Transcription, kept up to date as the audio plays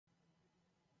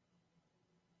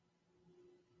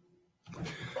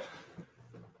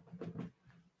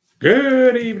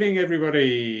Good evening,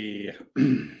 everybody.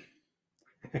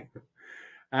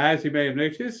 As you may have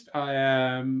noticed, I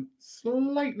am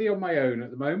slightly on my own at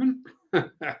the moment.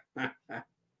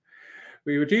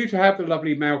 We were due to have the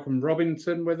lovely Malcolm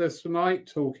Robinson with us tonight,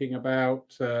 talking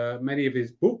about many of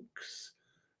his books,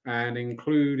 and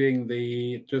including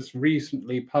the just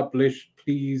recently published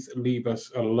Please Leave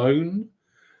Us Alone,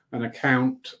 an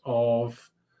account of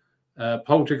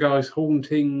poltergeist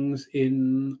hauntings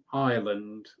in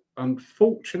Ireland.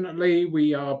 Unfortunately,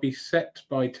 we are beset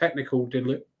by technical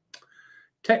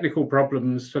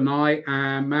problems tonight,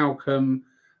 and Malcolm,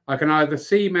 I can either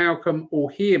see Malcolm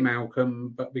or hear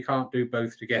Malcolm, but we can't do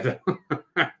both together.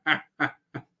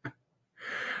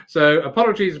 So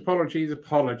apologies.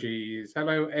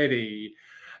 Hello, Eddie.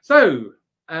 So,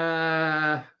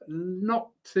 not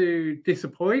to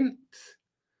disappoint,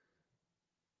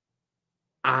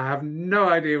 I have no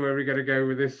idea where we're going to go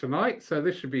with this tonight, so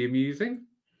this should be amusing.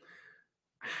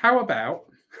 How about,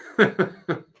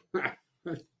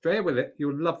 bear with it,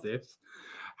 you'll love this.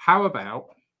 How about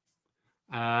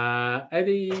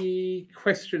any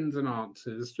questions and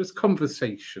answers, just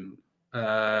conversation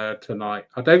tonight?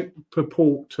 I don't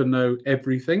purport to know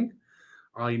everything.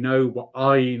 I know what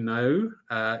I know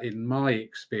in my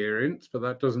experience, but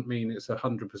that doesn't mean it's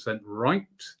 100% right.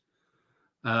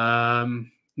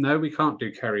 No, we can't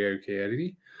do karaoke,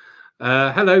 Eddie.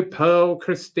 Hello, Pearl,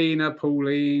 Christina,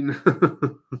 Pauline.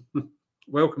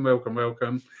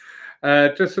 Welcome.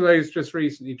 Just for those just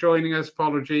recently joining us,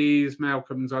 apologies.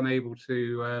 Malcolm's unable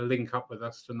to link up with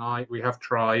us tonight. We have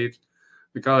tried.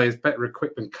 The guy is better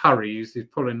equipped than Curry's. He's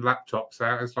pulling laptops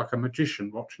out. It's like a magician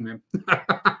watching him.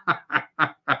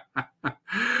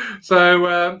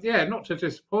 So, yeah, not to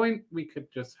disappoint, we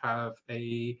could just have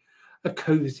a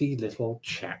cozy little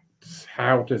chat.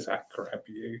 How does that grab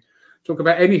you? Talk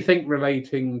about anything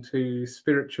relating to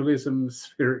spiritualism,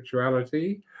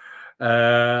 spirituality.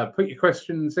 Put your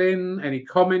questions in, any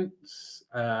comments.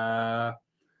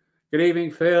 Good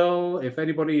evening, Phil. If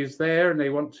anybody is there and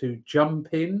they want to jump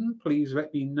in, please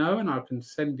let me know and I can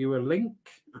send you a link.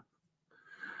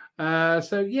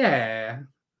 So, yeah,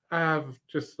 I have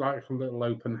just like a little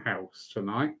open house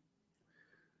tonight.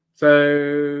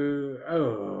 So,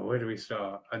 where do we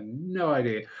start? I have no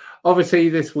idea. Obviously,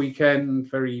 this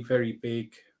weekend, very, very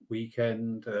big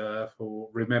weekend for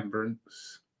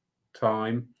Remembrance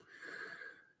time.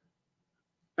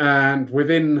 And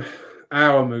within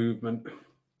our movement,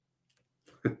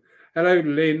 hello,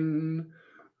 Lynn.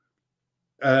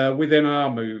 Within our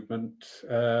movement,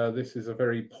 this is a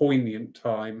very poignant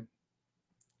time.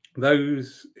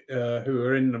 Those who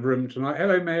are in the room tonight,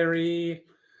 hello, Mary.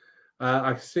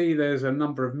 I see there's a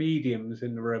number of mediums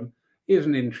in the room. Here's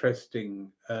an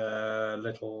interesting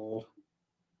little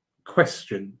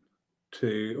question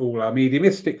to all our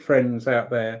mediumistic friends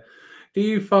out there. Do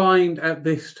you find at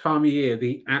this time of year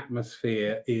the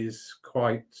atmosphere is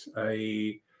quite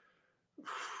I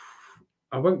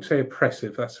won't say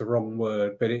oppressive, that's the wrong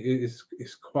word, but it's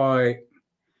quite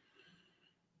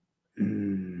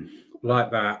like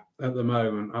that at the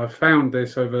moment? I've found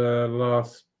this over the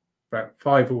last about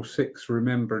 5 or 6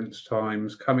 remembrance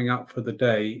times. Coming up for the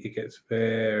day, it gets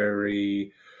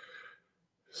very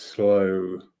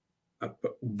slow. But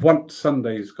once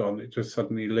Sunday's gone, it just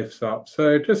suddenly lifts up.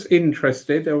 So just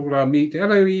interested, all our meet.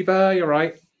 Hello, Eva, you're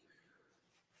right.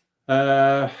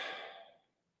 Yeah,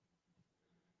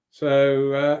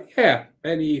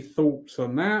 any thoughts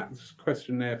on that? There's a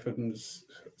question there from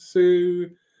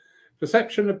Sue.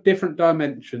 Perception of different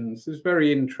dimensions is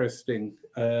very interesting.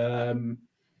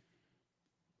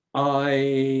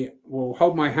 I will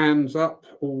hold my hands up,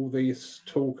 all this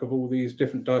talk of all these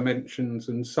different dimensions,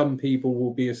 and some people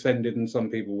will be ascended and some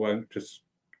people won't. Just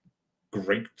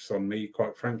grates on me,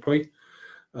 quite frankly.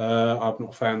 I've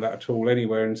not found that at all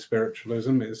anywhere in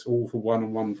spiritualism. It's all for one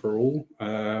and one for all.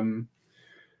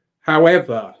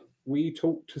 However, we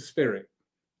talk to spirit.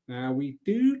 Now, we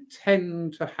do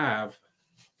tend to have,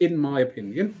 in my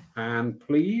opinion, and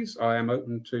please, I am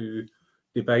open to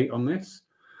debate on this,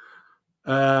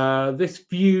 this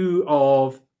view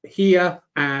of here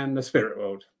and the spirit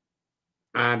world,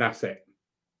 and that's it.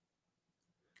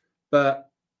 But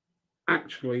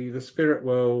actually, the spirit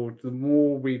world, the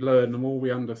more we learn, the more we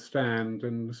understand,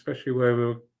 and especially where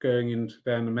we're going into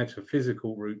down the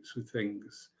metaphysical routes with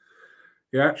things,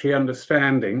 you're actually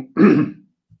understanding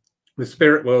the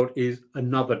spirit world is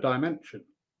another dimension.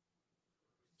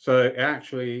 So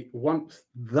actually, once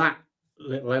that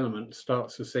little element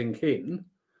starts to sink in,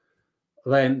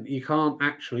 then you can't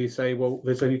actually say, well,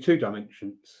 there's only 2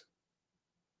 dimensions.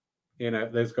 You know,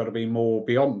 there's got to be more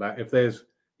beyond that. If there's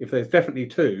definitely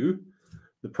 2,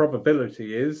 The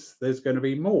probability is there's going to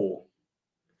be more.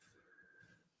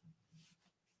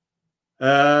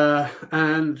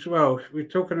 And, well, we're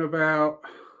talking about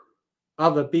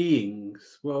other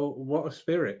beings. Well, what a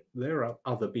spirit. There are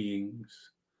other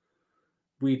beings.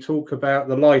 We talk about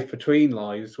the life between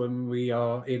lives when we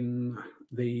are in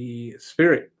the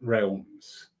spirit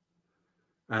realms.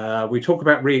 We talk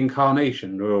about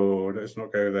reincarnation. Oh, let's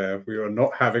not go there. We are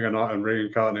not having a night on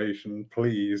reincarnation,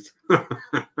 please.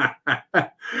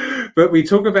 But we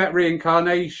talk about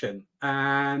reincarnation,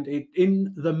 and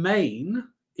in the main,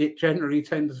 it generally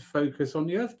tends to focus on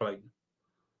the earth plane.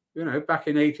 You know, back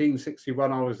in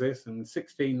 1861, I was this, and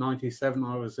 1697,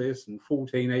 I was this, and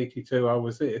 1482, I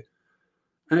was this.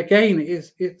 And again,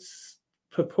 it's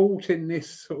purporting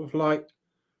this sort of like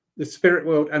the spirit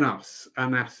world and us,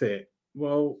 and that's it.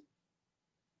 Well,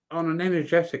 on an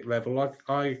energetic level,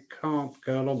 I can't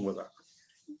go along with that.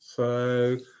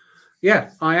 So,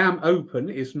 yeah, I am open.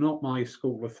 It's not my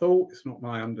school of thought. It's not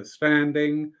my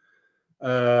understanding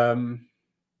of,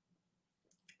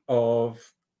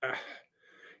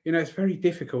 you know, it's very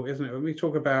difficult, isn't it? When we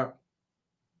talk about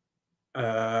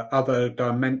other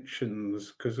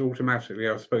dimensions, because automatically,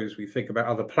 I suppose, we think about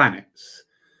other planets.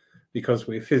 Because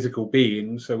we're physical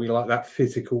beings, so we like that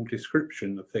physical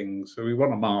description of things. So we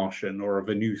want a Martian or a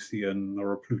Venusian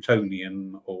or a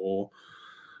Plutonian or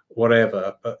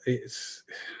whatever. But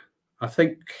I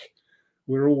think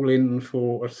we're all in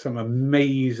for some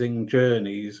amazing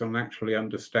journeys on actually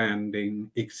understanding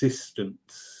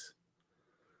existence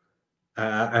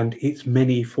and its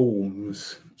many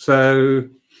forms. So,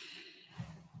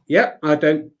 yeah, I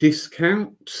don't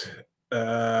discount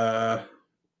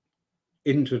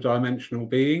interdimensional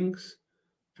beings,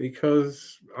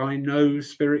 because I know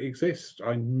spirit exists.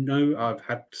 I know I've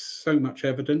had so much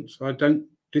evidence. I don't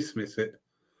dismiss it.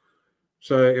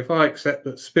 So if I accept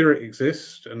that spirit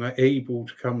exists and are able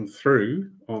to come through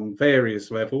on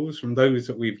various levels, from those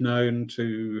that we've known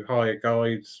to higher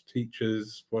guides,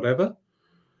 teachers, whatever,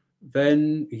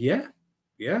 then yeah,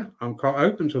 I'm quite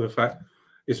open to the fact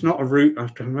it's not a route.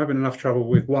 I'm having enough trouble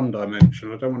with one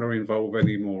dimension. I don't want to involve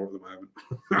any more at the moment.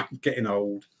 I'm getting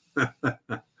old.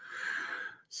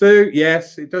 So,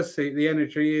 yes, it does see the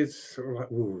energy is sort of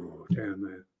like, ooh, down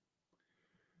there.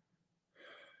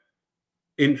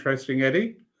 Interesting,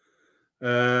 Eddie.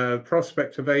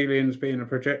 Prospect of aliens being a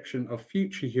projection of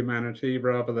future humanity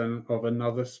rather than of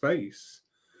another space.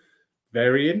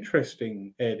 Very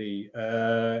interesting, Eddie.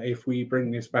 If we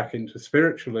bring this back into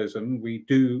spiritualism, we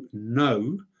do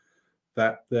know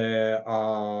that there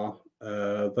are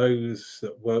those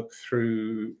that work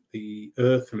through the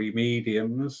earthly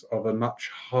mediums of a much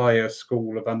higher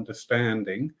school of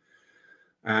understanding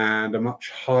and a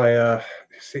much higher.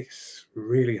 It's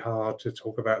really hard to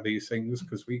talk about these things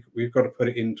because we've got to put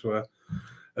it into a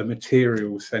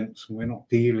material sense, and we're not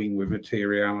dealing with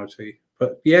materiality.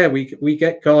 But yeah, we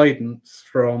get guidance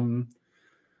from,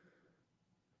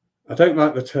 I don't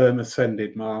like the term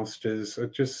ascended masters, are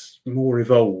just more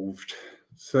evolved.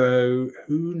 So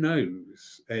who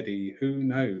knows, Eddie? Who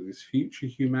knows? Future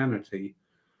humanity.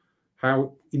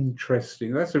 How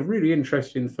interesting. That's a really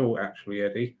interesting thought, actually,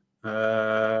 Eddie.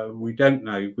 We don't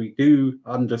know. We do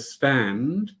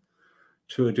understand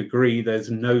to a degree there's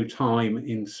no time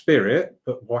in spirit,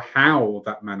 but how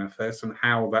that manifests and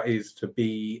how that is to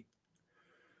be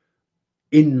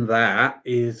in that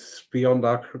is beyond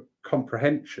our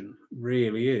comprehension,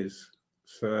 really is.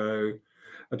 So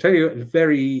I'll tell you a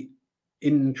very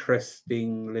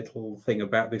interesting little thing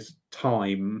about this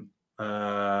time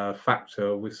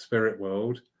factor with spirit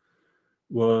world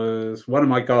was one of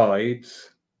my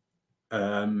guides,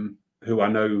 who I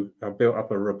know I built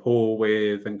up a rapport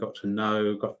with and got to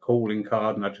know, got a calling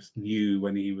card, and I just knew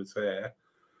when he was there,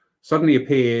 suddenly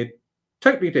appeared,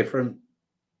 totally different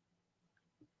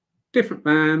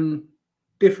man,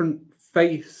 different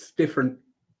face, different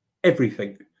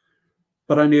everything.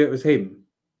 But I knew it was him.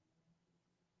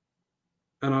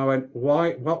 And I went,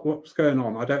 why? What's going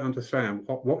on? I don't understand.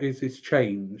 What is this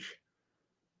change?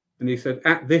 And he said,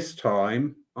 at this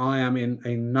time, I am in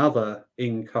another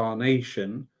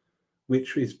incarnation,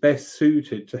 which is best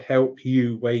suited to help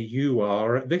you where you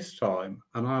are at this time.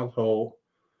 And I thought,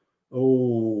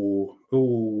 oh,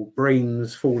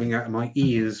 brains falling out of my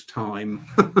ears time.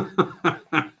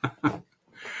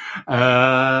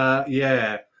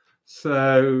 Yeah.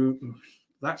 So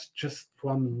that's just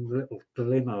one little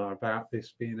glimmer about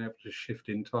this being able to shift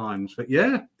in times. But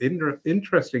yeah,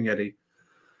 interesting, Eddie.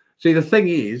 See, the thing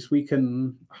is, we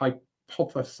can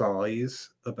hypothesize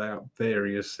about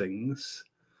various things.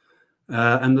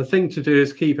 And the thing to do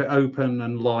is keep it open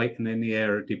and light and in the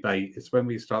air of debate. It's when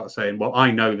we start saying, well,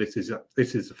 I know this is a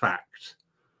fact.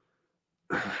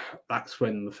 that's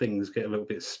when the things get a little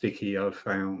bit sticky, I've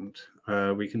found.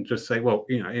 We can just say, well,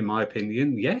 in my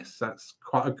opinion, yes, that's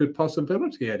quite a good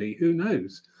possibility, Eddie. Who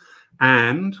knows?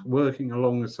 And working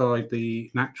alongside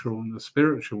the natural and the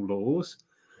spiritual laws,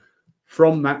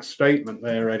 from that statement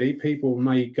there, Eddie, people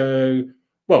may go,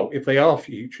 well, if they are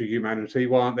future humanity,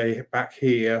 why aren't they back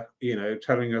here,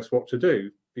 telling us what to do?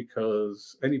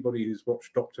 Because anybody who's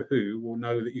watched Doctor Who will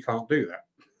know that you can't do that.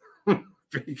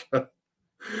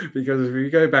 because if you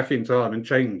go back in time and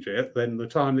change it, then the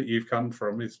time that you've come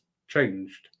from is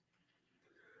changed.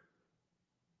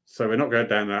 So we're not going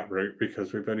down that route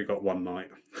because we've only got one night.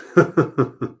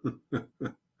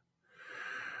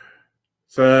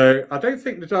 So I don't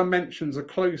think the dimensions are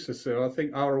closer, so I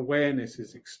think our awareness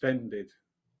is extended.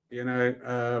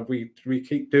 We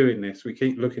keep doing this. We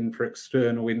keep looking for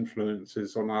external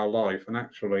influences on our life, and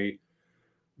actually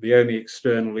the only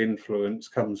external influence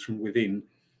comes from within.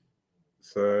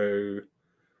 So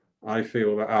I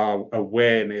feel that our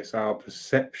awareness, our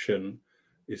perception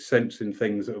is sensing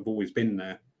things that have always been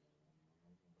there.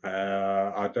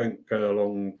 I don't go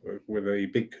along with a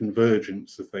big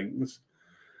convergence of things.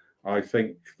 I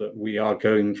think that we are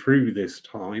going through this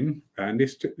time, and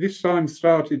this time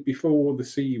started before the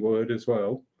C word as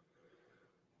well.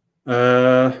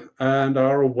 And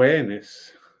our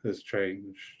awareness has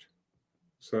changed.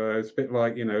 So it's a bit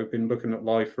like, been looking at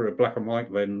life through a black and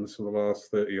white lens for the last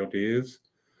 30 odd years.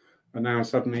 And now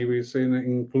suddenly we're seeing it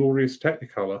in glorious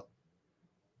Technicolor.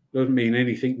 Doesn't mean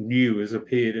anything new has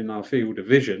appeared in our field of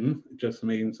vision. It just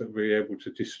means that we're able to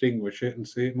distinguish it and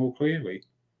see it more clearly.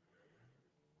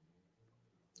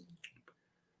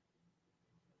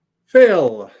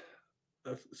 Phil,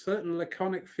 a certain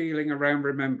laconic feeling around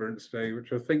Remembrance Day,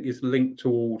 which I think is linked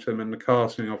to autumn and the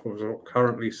casting off of what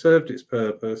currently served its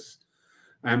purpose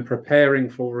and preparing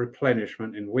for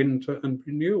replenishment in winter and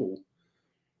renewal.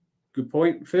 Good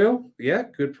point, Phil. Yeah,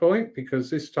 good point, because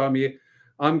this time of year,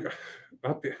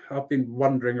 I've been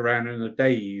wandering around in the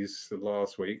days the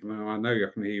last week, and I know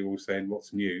I can hear you all saying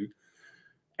what's new.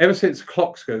 Ever since the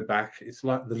clocks go back, it's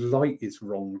like the light is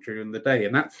wrong during the day,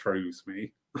 and that throws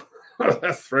me.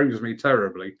 That throws me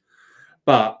terribly.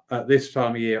 But at this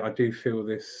time of year, I do feel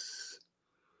this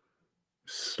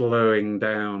slowing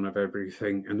down of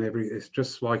everything, and it's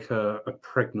just like a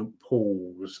pregnant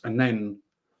pause, and then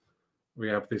we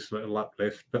have this little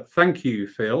uplift. But thank you,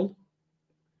 Phil.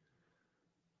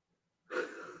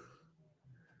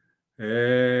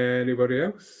 Anybody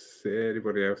else?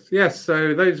 Yes,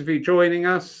 so those of you joining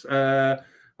us,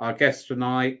 our guest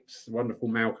tonight, wonderful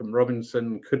Malcolm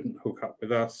Robinson, couldn't hook up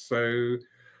with us, so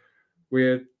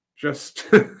we're just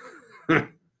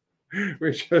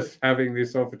we're just having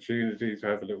this opportunity to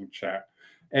have a little chat.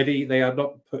 Eddie, they are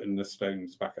not putting the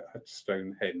stones back at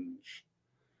Stonehenge.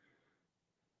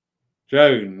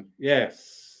 Joan,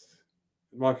 yes,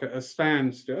 like at a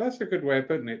standstill. That's a good way of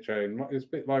putting it, Joan. It's a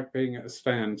bit like being at a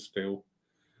standstill.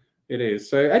 It is.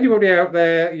 So anybody out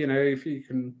there, if you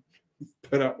can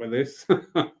put up with this,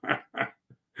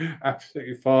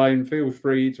 absolutely fine. Feel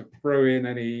free to throw in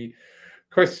any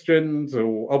questions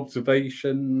or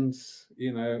observations.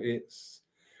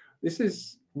 This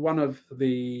is one of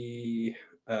the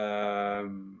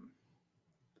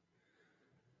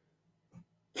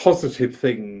positive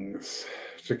things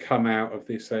to come out of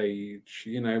this age.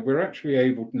 We're actually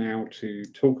able now to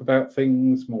talk about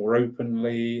things more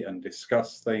openly and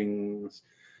discuss things,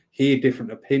 hear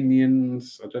different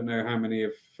opinions. I don't know how many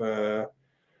of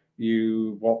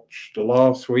you watched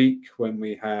last week when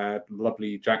we had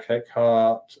lovely Jack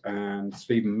Eckhart and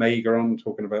Stephen Mager on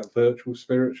talking about virtual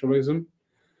spiritualism.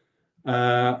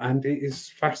 And it is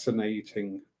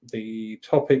fascinating, the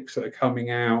topics that are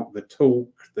coming out, the talk,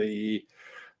 the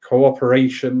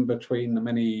cooperation between the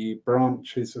many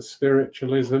branches of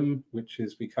spiritualism, which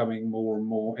is becoming more and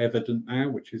more evident now,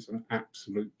 which is an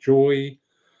absolute joy.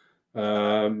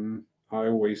 I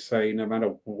always say, no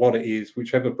matter what it is,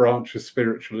 whichever branch of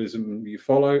spiritualism you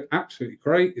follow, absolutely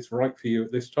great, it's right for you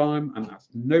at this time, and that's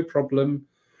no problem.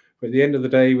 But at the end of the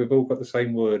day, we've all got the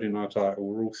same word in our title,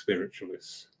 we're all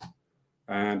spiritualists.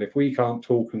 And if we can't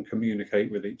talk and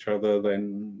communicate with each other,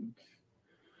 then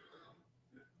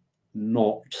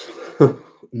not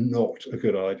a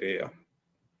good idea.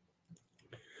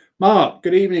 Mark,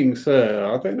 good evening, sir.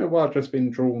 I don't know why I've just been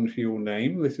drawn to your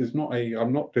name. This is not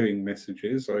I'm not doing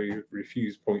messages. I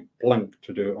refuse point blank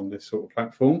to do it on this sort of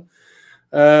platform.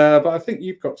 But I think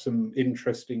you've got some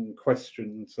interesting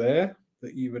questions there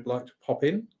that you would like to pop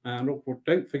in. And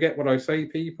don't forget what I say,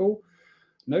 people.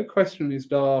 No question is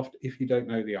daft if you don't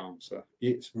know the answer.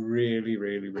 It's really,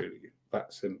 really, really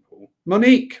that simple.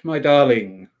 Monique, my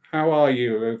darling, how are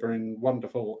you over in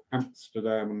wonderful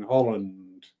Amsterdam and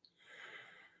Holland?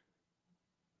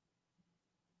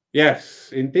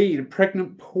 Yes, indeed,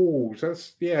 pregnant pause.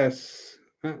 That's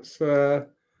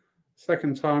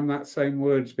second time that same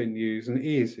word's been used, and it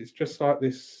is. It's just like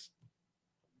this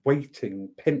waiting,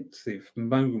 pensive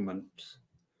moment.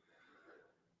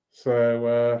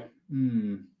 So,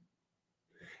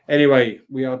 anyway,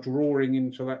 we are drawing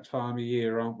into that time of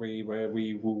year, aren't we, where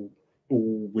we will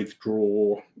all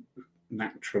withdraw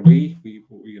naturally. We,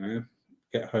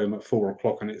 get home at 4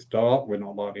 o'clock and it's dark. We're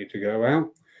not likely to go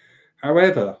out.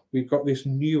 However, we've got this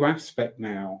new aspect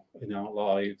now in our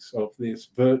lives of this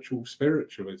virtual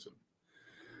spiritualism.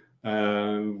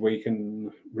 We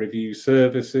can review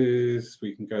services,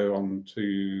 we can go on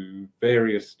to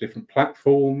various different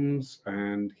platforms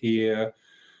and hear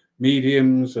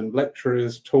mediums and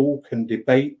lecturers talk and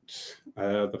debate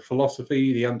the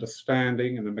philosophy, the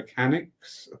understanding and the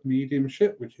mechanics of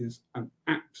mediumship, which is an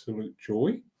absolute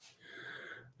joy.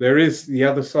 There is the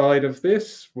other side of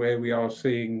this, where we are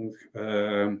seeing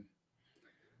a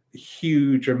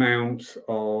huge amount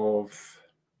of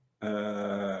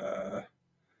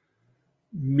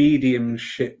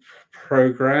mediumship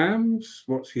programs.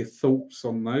 What's your thoughts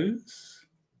on those?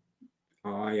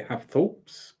 I have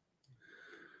thoughts.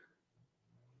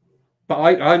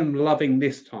 But I'm loving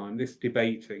this time, this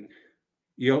debating.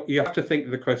 You have to think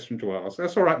of the question to ask.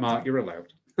 That's all right, Mark, you're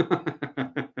allowed.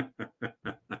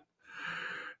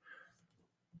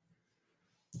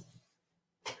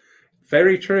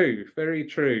 Very true, very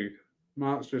true.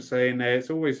 Mark's just saying there, it's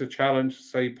always a challenge to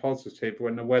stay positive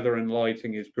when the weather and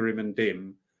lighting is grim and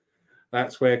dim.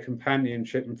 That's where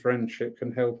companionship and friendship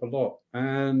can help a lot.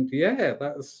 And yeah,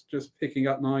 that's just picking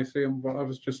up nicely on what I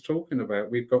was just talking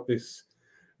about. We've got this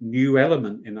new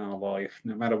element in our life.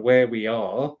 No matter where we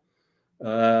are,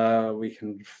 we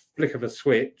can flick of a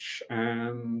switch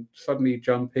and suddenly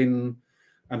jump in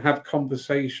and have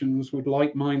conversations with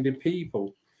like-minded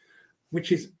people,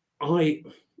 which is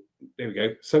there we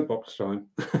go, soapbox time.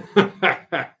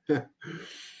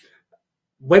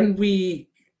 When we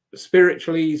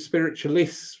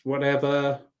spiritualists,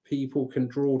 whatever, people can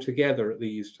draw together at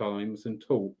these times and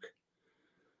talk,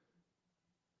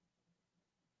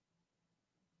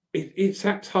 it's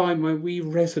that time when we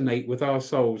resonate with our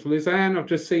souls. Lizanne, I've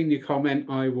just seen your comment.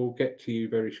 I will get to you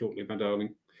very shortly, my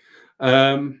darling.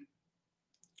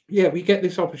 Yeah, we get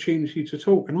this opportunity to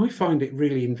talk, and I find it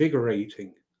really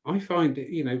invigorating. I find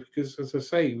it, because as I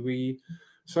say,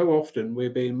 so often we're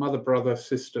being mother, brother,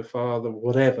 sister, father,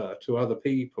 whatever to other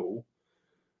people.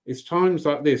 It's times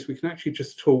like this we can actually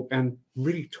just talk and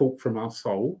really talk from our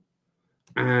soul,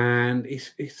 and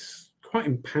it's quite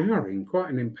empowering, quite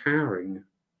an empowering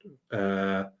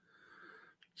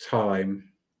time.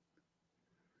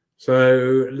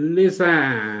 So,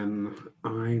 Lizanne,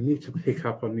 I need to pick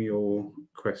up on your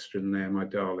question there, my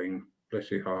darling. Bless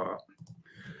your heart.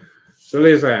 So,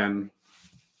 Lizanne,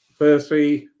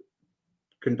 firstly,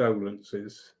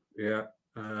 condolences. Yeah.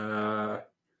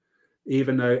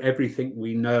 Even though everything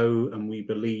we know and we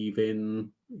believe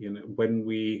in, when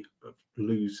we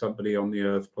lose somebody on the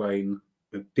earth plane,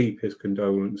 the deepest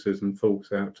condolences and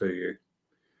thoughts out to you.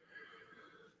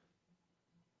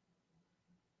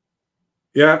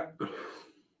 Yeah.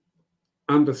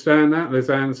 Understand that.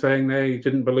 Lizanne saying there he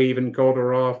didn't believe in God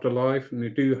or afterlife, and you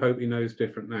do hope he knows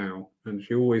different now. And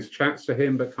she always chats to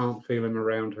him but can't feel him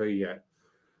around her yet.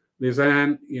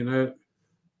 Lizanne,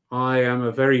 I am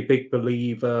a very big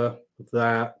believer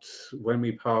that when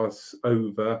we pass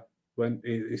over, when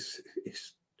it's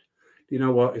you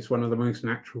know what, it's one of the most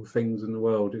natural things in the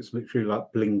world. It's literally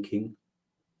like blinking.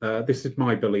 This is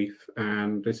my belief,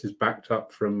 and this is backed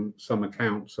up from some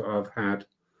accounts that I've had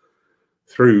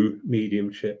through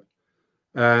mediumship.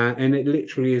 And it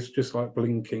literally is just like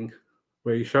blinking,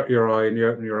 where you shut your eye and you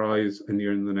open your eyes and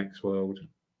you're in the next world.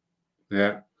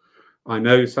 Yeah. I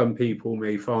know some people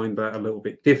may find that a little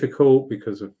bit difficult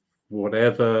because of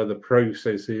whatever the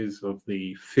process is of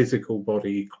the physical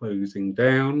body closing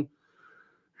down.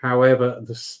 However,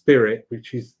 the spirit,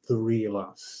 which is the real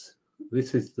us,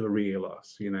 this is the real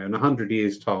us, in 100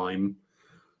 years' time,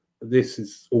 this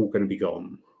is all going to be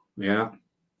gone. Yeah.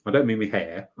 I don't mean my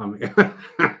hair.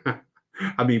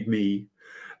 I mean me.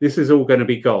 This is all going to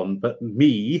be gone, but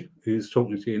me, who's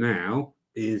talking to you now,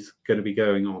 is going to be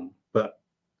going on. But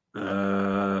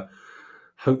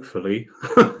hopefully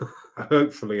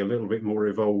a little bit more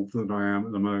evolved than I am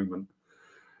at the moment.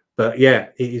 But yeah,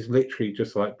 it is literally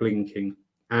just like blinking.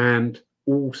 And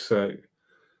also,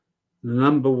 the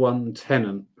number one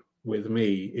tenet with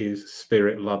me is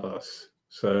spirit love us.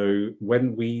 So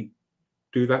when we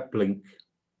do that blink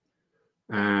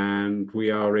and we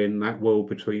are in that world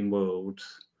between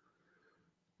worlds,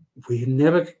 we're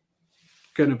never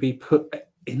going to be put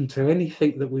into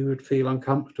anything that we would feel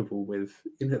uncomfortable with.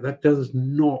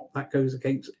 That goes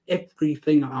against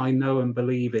everything I know and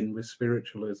believe in with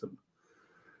spiritualism.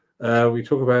 We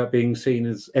talk about being seen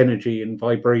as energy and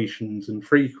vibrations and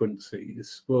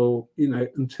frequencies. Well,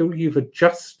 until you've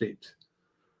adjusted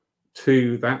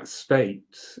to that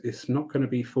state, it's not going to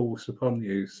be forced upon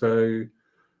you. So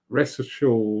rest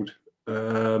assured,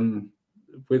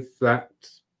 with that,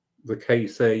 the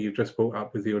case there you just brought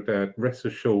up with your dad, rest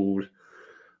assured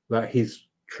that his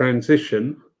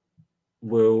transition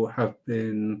will have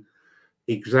been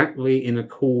exactly in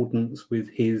accordance with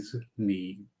his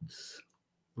needs.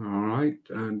 All right,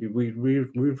 and we've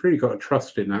really got to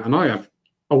trust in that, and I have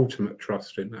ultimate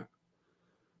trust in that.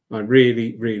 I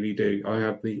really, really do. I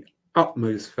have the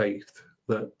utmost faith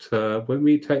that when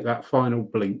we take that final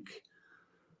blink,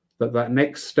 that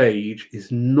next stage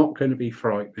is not going to be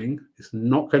frightening. It's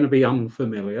not going to be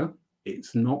unfamiliar.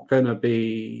 It's not going to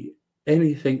be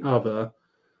anything other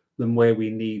than where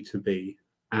we need to be.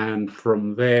 And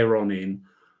from there on in,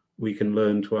 we can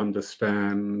learn to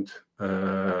understand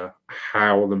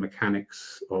how the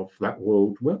mechanics of that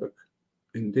world work.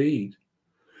 Indeed.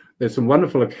 There's some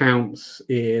wonderful accounts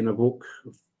in a book.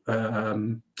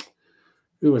 Who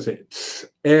was it?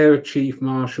 Air Chief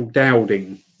Marshal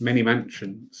Dowding, Many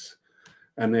Mansions.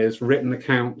 And there's written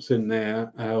accounts in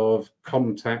there of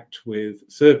contact with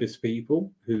service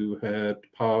people who had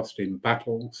passed in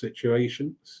battle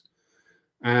situations.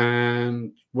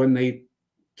 And when they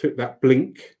took that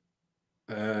blink,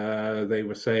 they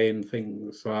were saying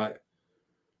things like,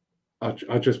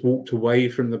 I just walked away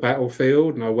from the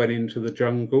battlefield and I went into the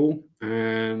jungle,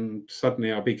 and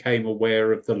suddenly I became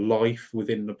aware of the life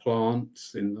within the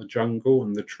plants in the jungle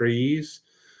and the trees,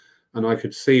 and I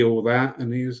could see all that.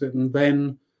 And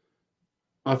then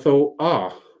I thought,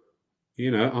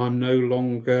 I'm no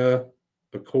longer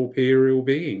a corporeal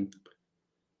being.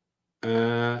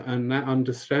 And that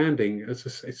understanding, it's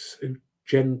so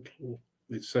gentle.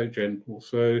 It's so gentle.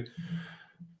 So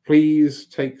please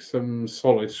take some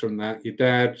solace from that. Your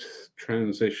dad's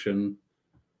transition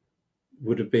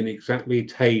would have been exactly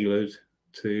tailored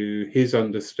to his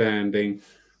understanding,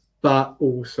 but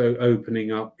also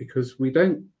opening up, because we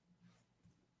don't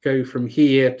go from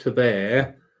here to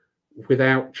there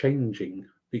without changing,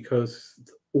 because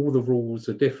all the rules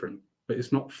are different, but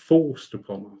it's not forced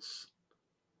upon us.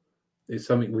 It's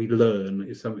something we learn,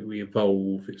 it's something we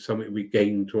evolve, it's something we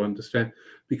gain to understand,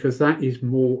 because that is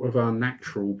more of our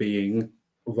natural being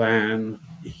than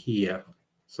here.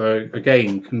 So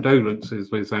again, condolences,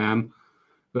 Lizanne,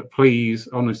 but please,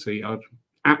 honestly, I'd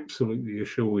absolutely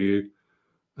assure you,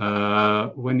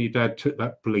 when your dad took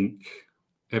that blink,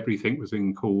 everything was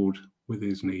in accord with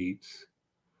his needs.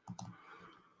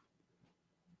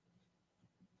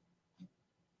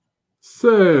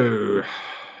 So,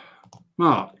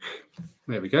 Mark,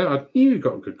 there we go. I knew you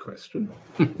got a good question.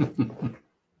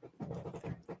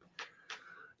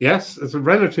 Yes, as a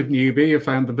relative newbie, I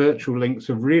found the virtual links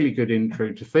a really good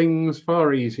intro to things,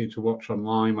 far easier to watch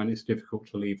online when it's difficult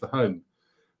to leave the home.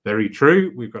 Very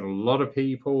true. We've got a lot of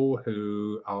people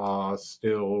who are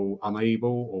still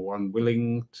unable or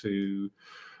unwilling to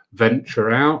venture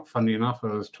out. Funny enough, I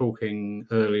was talking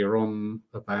earlier on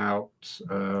about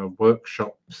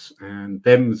workshops and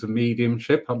demos of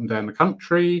mediumship up and down the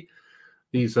country.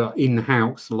 These are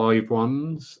in-house live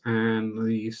ones, and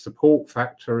the support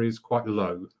factor is quite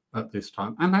low at this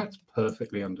time, and that's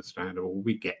perfectly understandable.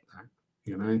 We get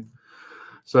that,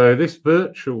 So this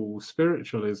virtual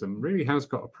spiritualism really has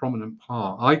got a prominent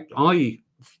part. I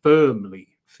firmly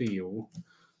feel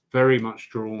very much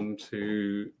drawn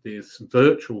to this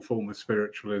virtual form of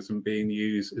spiritualism being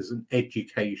used as an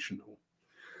educational.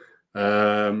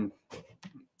 I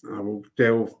will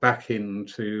delve back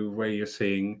into where you're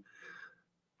seeing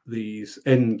these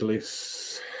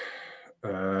endless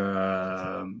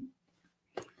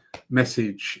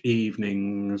message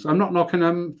evenings. I'm not knocking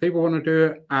them. People want to do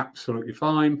it, absolutely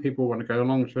fine. People want to go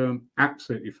along to them,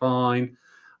 absolutely fine.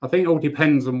 I think it all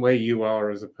depends on where you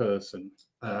are as a person.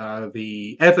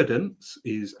 The evidence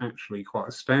is actually quite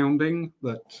astounding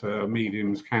that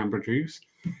mediums can produce,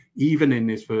 even in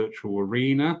this virtual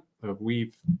arena.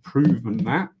 We've proven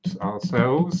that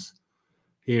ourselves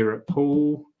here at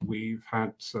Poole. We've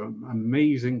had some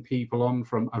amazing people on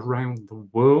from around the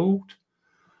world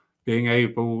being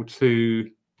able to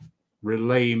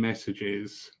relay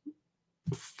messages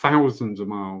thousands of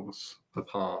miles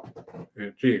apart,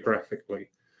 geographically.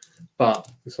 But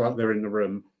it's like they're in the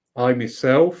room. I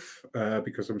myself,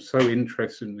 because I'm so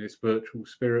interested in this virtual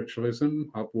spiritualism,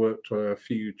 I've worked a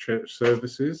few church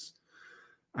services,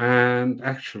 and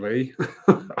actually,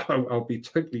 I'll be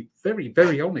totally very,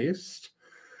 very honest.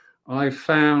 I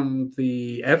found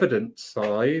the evidence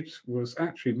side was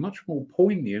actually much more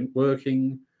poignant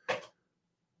working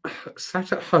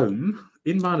sat at home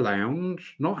in my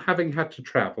lounge, not having had to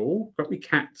travel, got my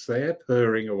cats there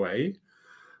purring away.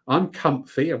 I'm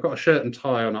comfy. I've got a shirt and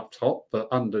tie on up top, but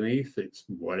underneath it's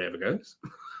whatever goes,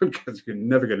 because you're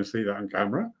never going to see that on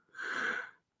camera.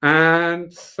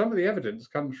 And some of the evidence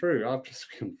come through. I've just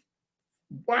gone,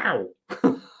 wow.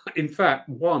 In fact,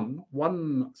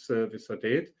 one service I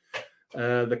did,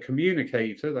 the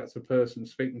communicator, that's a person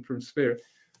speaking from spirit,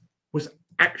 was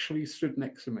actually stood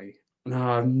next to me. And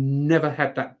I've never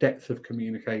had that depth of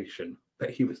communication, but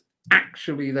he was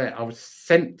actually there. I was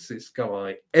sense this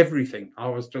guy, everything. I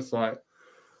was just like,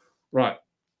 right,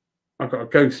 I've got a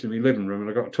ghost in my living room and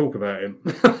I've got to talk about him.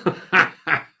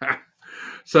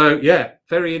 So yeah,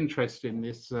 very interesting,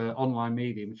 this online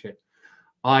mediumship.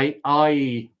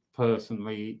 I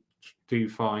personally do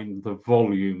find the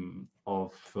volume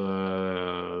of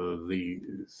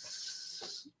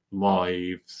these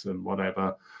lives and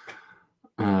whatever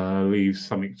leaves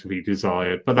something to be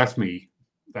desired, but that's me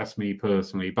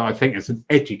personally. But I think as an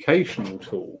educational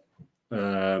tool,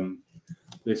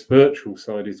 this virtual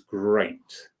side is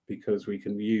great because we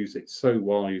can use it so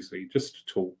wisely just to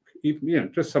talk,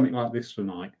 even just something like this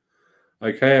tonight.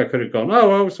 Okay, I could have gone,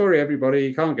 oh sorry everybody,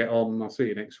 you can't get on, I'll see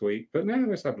you next week, but now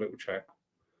let's have a little chat.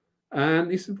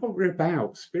 And this is what we're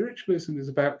about. Spiritualism is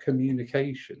about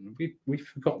communication. We've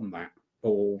forgotten that,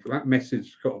 or that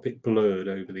message got a bit blurred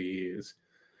over the years.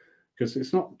 Because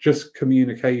it's not just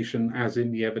communication as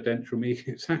in the evidential media,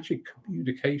 it's actually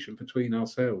communication between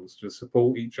ourselves to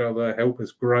support each other, help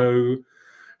us grow,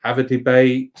 have a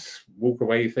debate, walk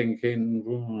away thinking,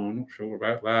 oh, I'm not sure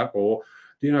about that. Or,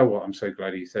 do you know what? I'm so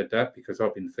glad he said that, because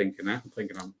I've been thinking that. I'm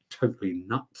thinking I'm totally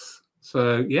nuts.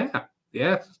 So, yeah,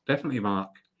 definitely,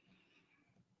 Mark.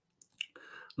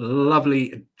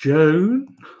 Lovely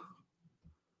Joan.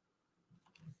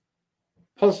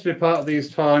 Positive part of these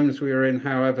times we are in,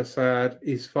 however sad,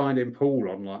 is finding Paul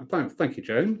online. Thank you,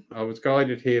 Joan. I was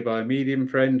guided here by a medium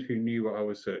friend who knew what I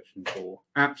was searching for.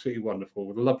 Absolutely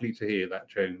wonderful. Lovely to hear that,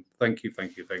 Joan. Thank you.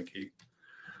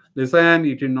 Lizanne,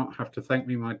 you do not have to thank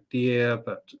me, my dear,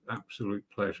 but absolute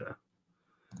pleasure.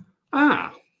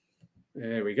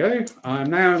 There we go. I'm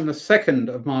now in the second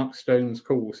of Mark Stone's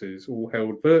courses, all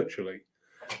held virtually.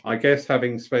 I guess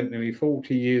having spent nearly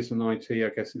 40 years in IT, I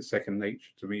guess it's second nature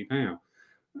to me now.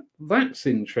 That's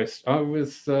interesting. I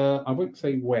was, I won't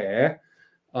say where,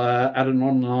 at an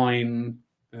online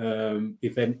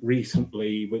event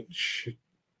recently, which,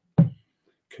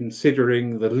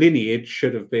 considering the lineage,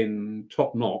 should have been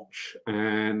top notch.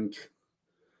 And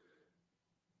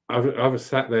I was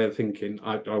sat there thinking,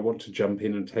 I want to jump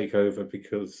in and take over,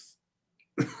 because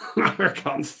I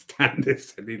can't stand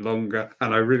this any longer,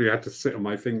 and I really had to sit on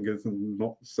my fingers and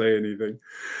not say anything.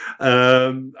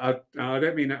 I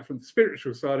don't mean that from the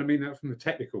spiritual side, I mean that from the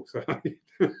technical side.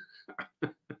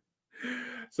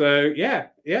 So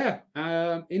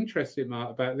interesting,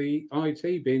 Mark, about the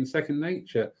IT being second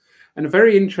nature, and a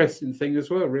very interesting thing as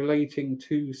well relating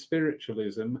to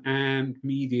spiritualism and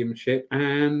mediumship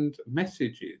and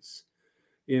messages.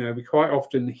 We quite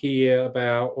often hear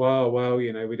about, well,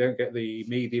 we don't get the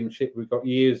mediumship we got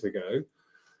years ago.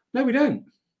 No, we don't,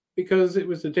 because it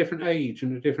was a different age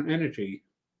and a different energy.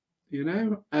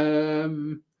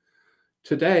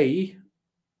 Today,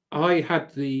 I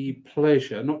had the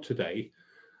pleasure, not today,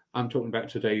 I'm talking about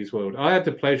today's world. I had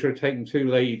the pleasure of taking two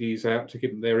ladies out to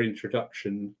give them their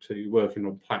introduction to working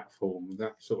on platform.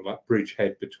 That sort of like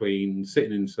bridgehead between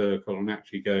sitting in circle and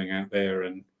actually going out there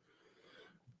and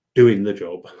doing the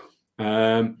job.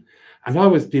 And I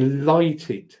was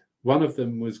delighted. One of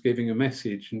them was giving a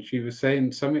message, and she was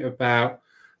saying something about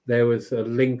there was a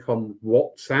link on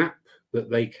WhatsApp that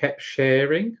they kept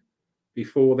sharing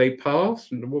before they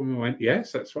passed. And the woman went,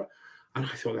 yes, that's right. And I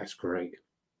thought, that's great.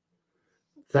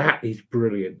 That is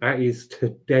brilliant. That is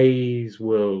today's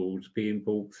world being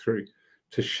brought through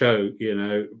to show,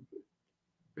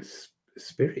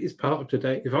 spirit is part of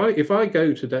today. If I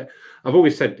go today, I've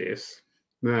always said this.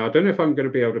 Now, I don't know if I'm going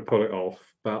to be able to pull it off,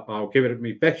 but I'll give it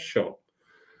my best shot.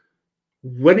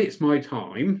 When it's my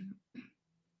time,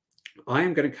 I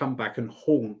am going to come back and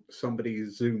haunt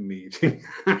somebody's Zoom meeting.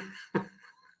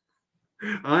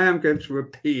 I am going to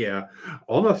appear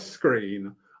on a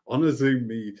screen, on a Zoom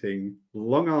meeting,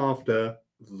 long after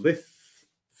this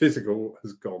physical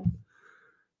has gone.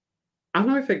 And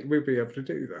I think we'll be able to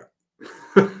do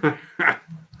that.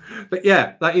 But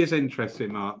yeah, that is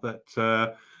interesting, Mark,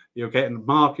 that you're getting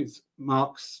Mark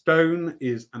Stone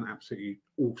is an absolutely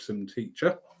awesome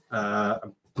teacher, a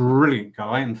brilliant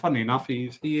guy. And funny enough,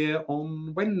 he's here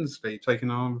on Wednesday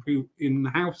taking our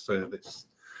in-house service.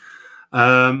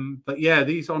 But yeah,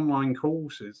 these online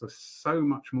courses are so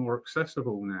much more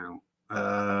accessible now.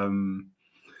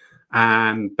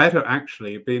 And better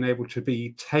actually being able to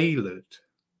be tailored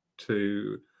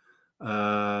to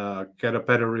get a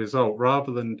better result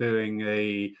rather than doing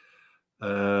a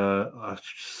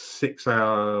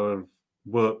 6-hour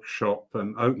workshop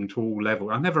and open to all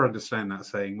levels. I never understand that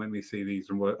saying when we see these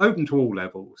and work open to all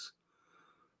levels.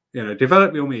 You know,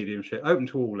 develop your mediumship, open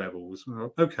to all levels.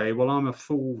 Well, okay, well, I'm a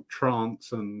full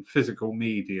trance and physical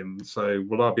medium, so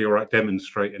will I be all right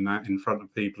demonstrating that in front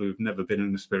of people who've never been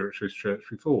in a spiritualist church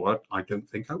before? I don't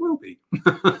think I will be.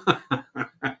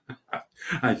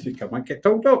 I think I might get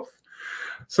told off.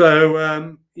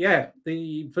 So, yeah,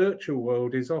 the virtual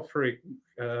world is offering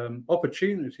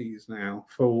opportunities now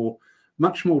for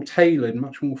much more tailored,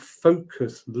 much more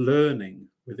focused learning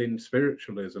within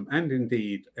spiritualism and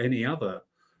indeed any other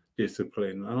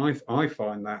discipline. And I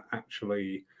find that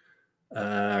actually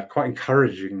quite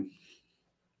encouraging,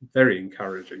 very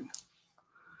encouraging.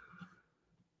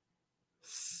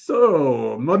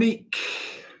 So, Monique.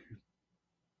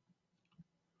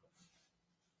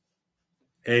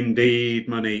 Indeed,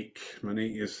 Monique.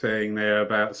 Monique is saying there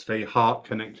about stay heart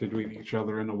connected with each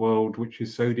other in a world which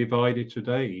is so divided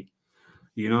today.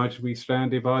 United we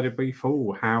stand, divided we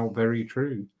fall. How very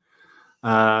true.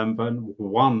 But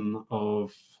one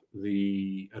of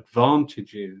the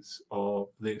advantages of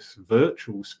this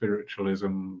virtual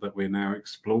spiritualism that we're now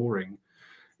exploring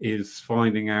is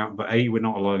finding out that A, we're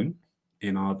not alone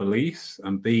in our beliefs,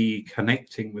 and B,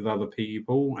 connecting with other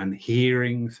people and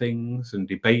hearing things and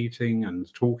debating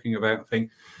and talking about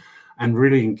things and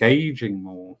really engaging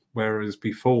more, whereas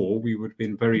before we would have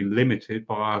been very limited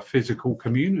by our physical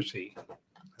community.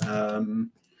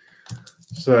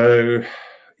 So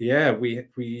yeah,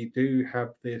 we do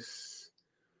have this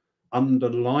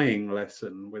underlying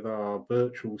lesson with our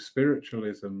virtual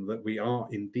spiritualism that we are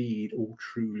indeed all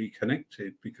truly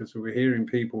connected, because we're hearing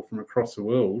people from across the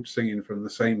world singing from the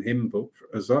same hymn book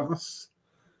as us.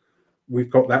 We've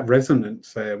got that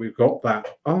resonance there. We've got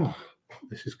that, oh,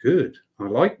 this is good. I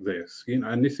like this, you know,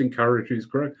 and this encourages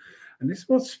growth. And this is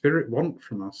what Spirit want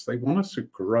from us. They want us to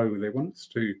grow. They want us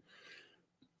to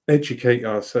educate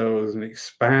ourselves and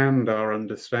expand our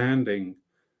understanding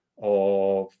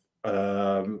of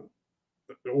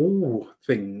all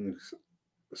things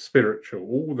spiritual,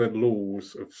 all the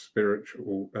laws of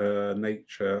spiritual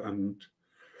nature, and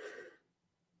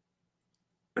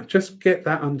just get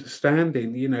that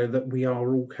understanding, you know, that we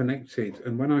are all connected.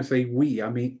 And when I say we, I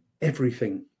mean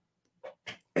everything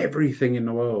in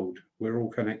the world. We're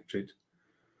all connected.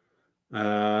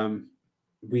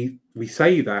 We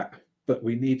say that, but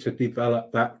we need to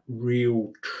develop that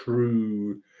real,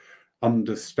 true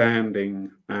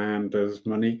understanding, and as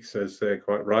Monique says there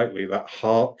quite rightly, that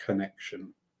heart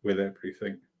connection with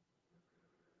everything.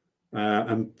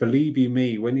 And believe you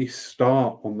me, when you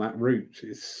start on that route,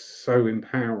 it's so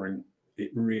empowering. It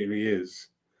really is.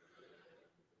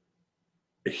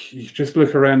 You just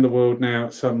look around the world now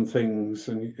at some things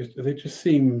and they just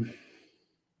seem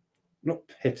not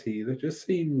petty, they just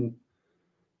seem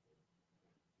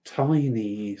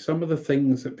tiny. Some of the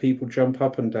things that people jump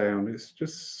up and down, it's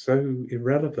just so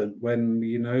irrelevant when,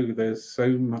 you know, there's so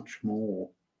much more.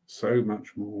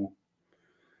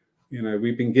 You know,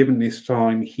 we've been given this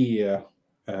time here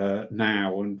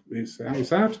now, and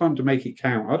it's our time to make it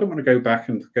count. I don't want to go back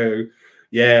and go,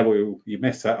 yeah, well, you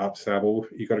messed that up, Savile,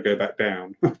 you got to go back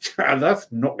down.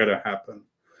 That's not going to happen.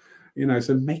 You know,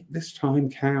 so make this time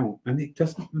count, and it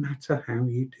doesn't matter how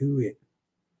you do it.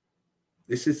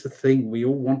 This is the thing. We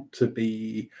all want to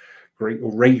be great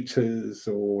orators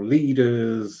or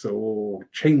leaders or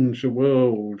change the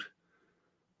world.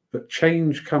 But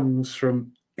change comes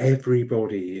from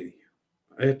everybody.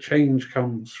 Change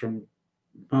comes from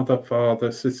mother,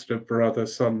 father, sister, brother,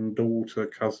 son, daughter,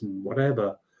 cousin,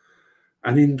 whatever.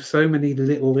 And in so many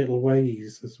little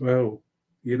ways as well.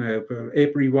 You know, but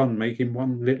everyone making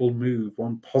one little move,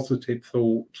 one positive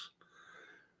thought,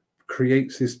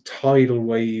 creates this tidal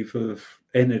wave of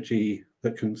energy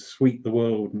that can sweep the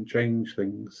world and change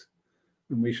things.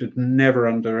 And we should never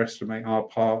underestimate our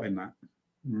part in that.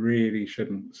 Really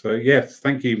shouldn't. So yes,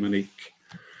 thank you, Monique.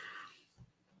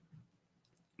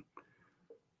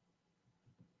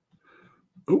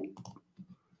 Oh,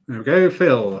 there we go,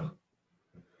 Phil.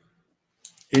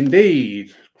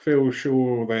 Indeed, Phil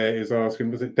Shaw there is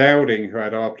asking, was it Dowding who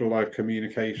had afterlife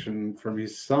communication from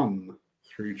his son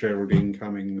through Geraldine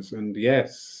Cummings. And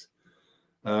yes,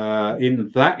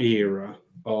 in that era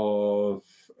of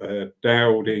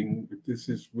Dowding,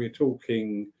 we're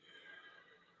talking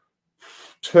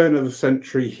turn of the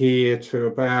century here to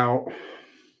about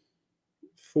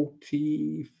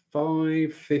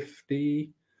 45,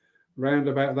 50, round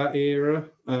about that era.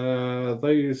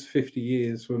 Those 50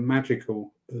 years were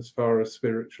magical as far as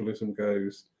spiritualism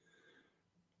goes.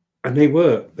 And they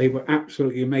were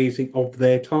absolutely amazing of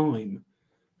their time.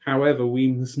 However, we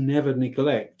must never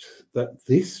neglect that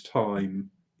this time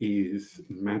is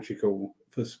magical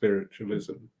for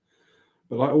spiritualism.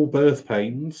 But like all birth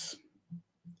pains,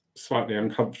 slightly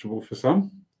uncomfortable for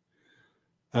some,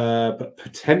 but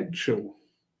potential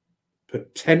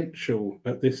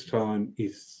at this time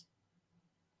is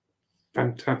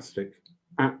fantastic,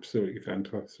 absolutely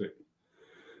fantastic.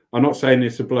 I'm not saying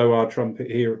this to blow our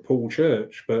trumpet here at Paul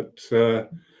Church, but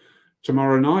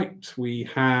tomorrow night we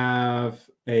have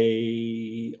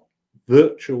a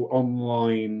virtual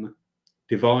online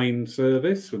divine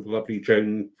service with lovely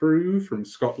Joan Frew from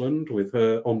Scotland with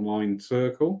her online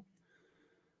circle.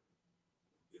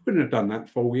 We wouldn't have done that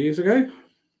 4 years ago.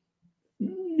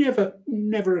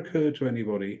 Never occurred to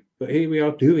anybody. But here we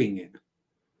are doing it.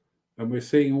 And we're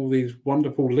seeing all these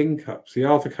wonderful link-ups. The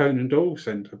Arthur Conan Doyle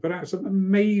Centre put out some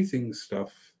amazing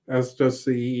stuff, as does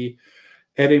the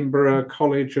Edinburgh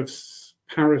College of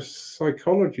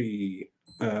Parapsychology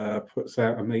puts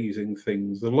out amazing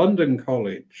things. The London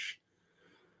College,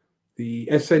 the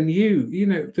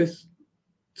SNU, there's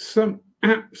some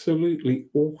absolutely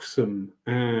awesome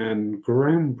and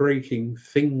groundbreaking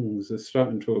things are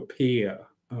starting to appear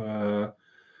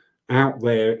out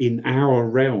there in our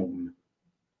realm.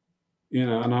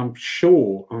 And I'm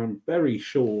very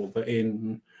sure that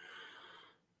in,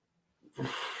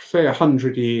 say,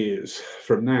 100 years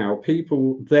from now,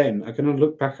 people then are going to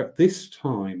look back at this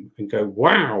time and go,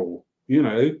 wow,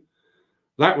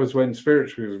 that was when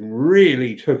spiritualism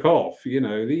really took off.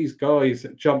 These guys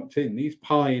that jumped in, these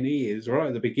pioneers right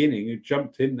at the beginning who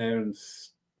jumped in there and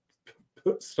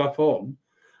put stuff on,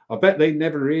 I bet they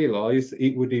never realized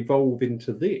it would evolve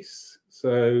into this.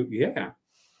 So,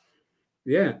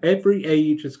 yeah, every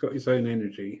age has got its own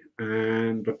energy,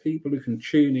 and the people who can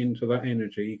tune into that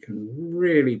energy can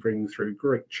really bring through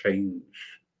great change.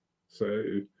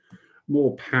 So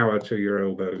more power to your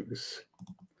elbows.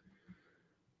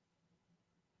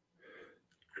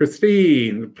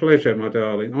 Christine, pleasure, my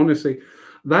darling. Honestly,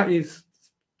 that is,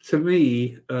 to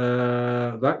me,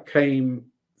 that came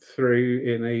through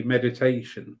in a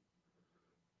meditation,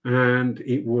 and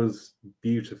it was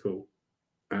beautiful.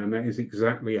 And that is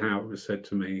exactly how it was said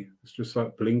to me. It's just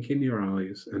like blinking your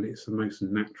eyes, and it's the most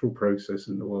natural process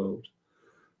in the world.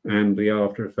 And the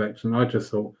after effects. And I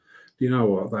just thought, do you know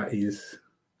what? That is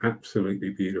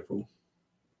absolutely beautiful.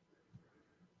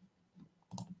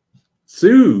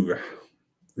 Sue.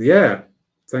 Yeah.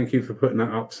 Thank you for putting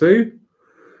that up, Sue.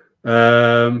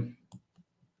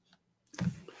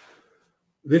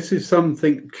 This is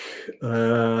something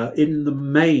in the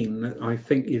main, I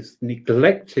think, is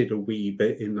neglected a wee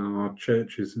bit in our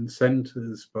churches and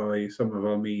centres by some of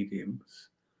our mediums.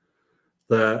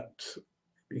 That,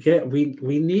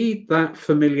 we need that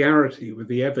familiarity with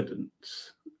the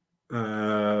evidence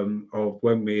of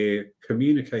when we're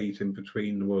communicating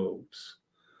between the worlds,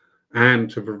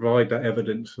 and to provide that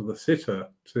evidence for the sitter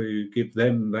to give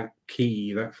them that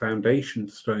key, that foundation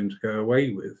stone to go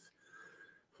away with.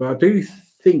 But I do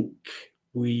think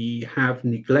we have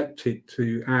neglected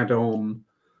to add on,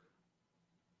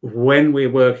 when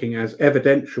we're working as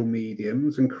evidential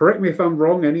mediums, and correct me if I'm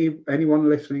wrong, anyone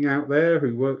listening out there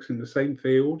who works in the same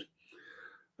field,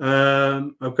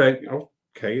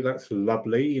 okay, that's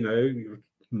lovely.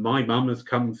 My mum has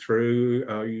come through.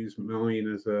 I'll use mine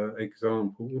as an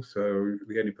example. So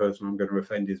the only person I'm going to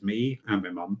offend is me and my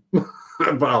mum.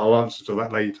 But I'll answer to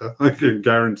that later. I can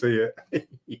guarantee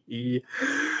it.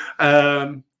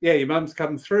 Your mum's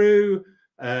come through.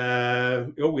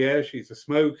 Oh, yeah, she's a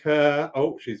smoker.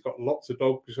 Oh, she's got lots of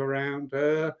dogs around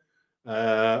her.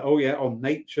 Oh, yeah, on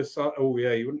nature side. Oh,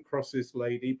 yeah, you wouldn't cross this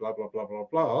lady, blah, blah, blah, blah,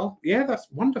 blah. Yeah, that's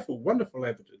wonderful, wonderful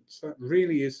evidence. That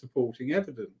really is supporting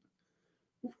evidence.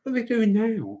 What are they doing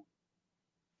now?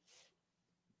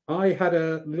 I had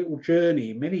a little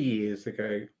journey many years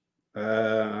ago,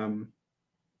 and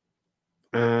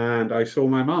I saw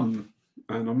my mum,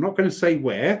 and I'm not going to say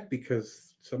where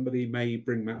because somebody may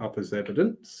bring that up as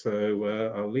evidence,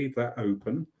 so I'll leave that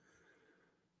open.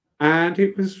 And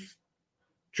it was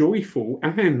joyful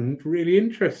and really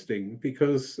interesting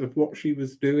because of what she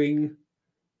was doing,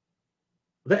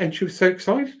 and she was so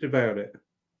excited about it.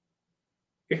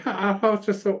 Yeah, I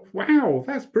just thought, wow,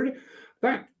 that's brilliant.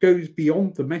 that goes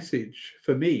beyond the message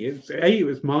for me. It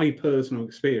was my personal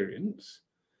experience.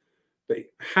 But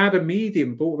had a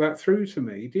medium brought that through to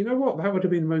me, do you know what? That would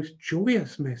have been the most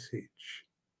joyous message.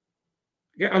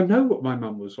 Yeah, I know what my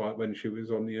mum was like when she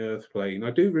was on the earth plane.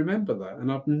 I do remember that,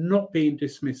 and I've not been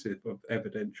dismissive of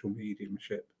evidential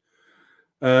mediumship.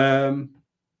 But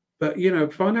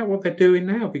find out what they're doing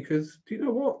now, because do you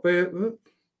know what?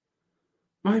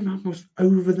 My mum was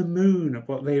over the moon of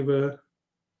what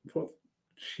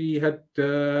she had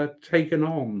taken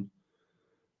on,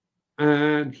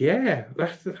 and yeah,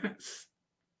 that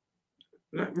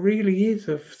really is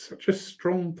such a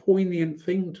strong, poignant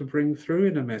thing to bring through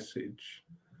in a message.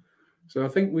 So I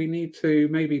think we need to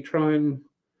maybe try and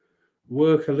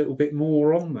work a little bit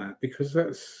more on that, because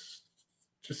that's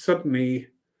just suddenly,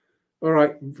 all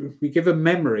right, we give a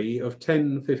memory of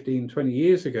 10, 15, 20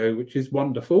 years ago, which is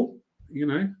wonderful,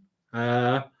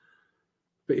 but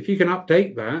if you can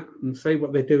update that and say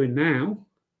what they're doing now,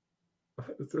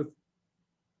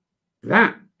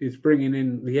 that is bringing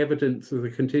in the evidence of the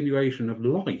continuation of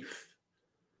life.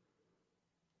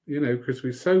 Because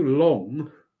we so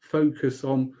long focus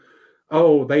on,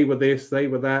 oh, they were this, they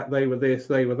were that, they were this,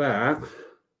 they were that.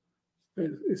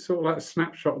 It's sort of like a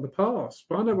snapshot of the past.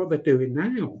 Find out what they're doing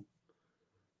now.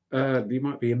 You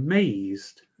might be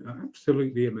amazed,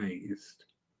 absolutely amazed.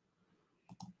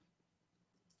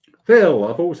 Phil,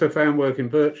 I've also found working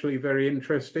virtually very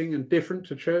interesting and different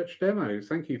to church demos.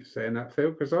 Thank you for saying that,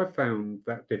 Phil, because I found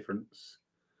that difference.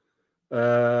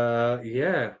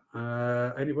 Yeah.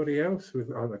 Anybody else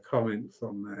with other comments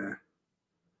on there?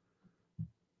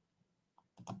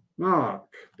 Mark,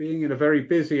 being in a very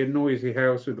busy and noisy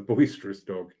house with a boisterous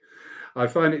dog, I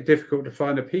find it difficult to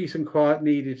find a peace and quiet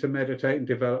needed to meditate and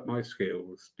develop my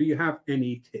skills. Do you have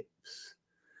any tips?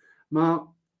 Mark,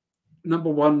 number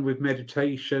one with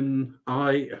meditation,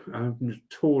 I am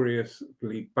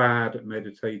notoriously bad at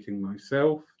meditating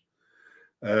myself.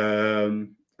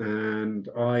 And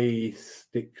I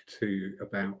stick to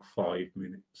about 5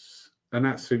 minutes. And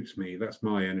that suits me. That's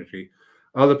my energy.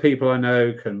 Other people I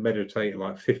know can meditate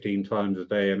like 15 times a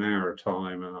day, an hour at a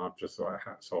time. And I'm just like,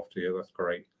 hats off to you. That's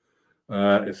great.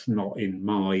 It's not in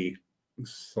my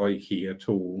psyche at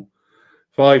all.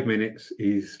 5 minutes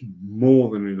is more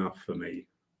than enough for me.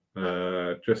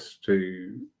 Just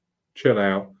to chill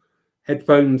out.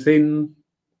 Headphones in.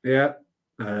 Yeah.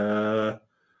 Bit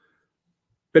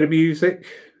of music.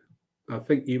 I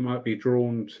think you might be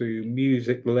drawn to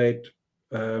music-led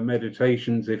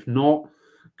meditations. If not,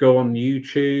 go on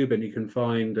YouTube and you can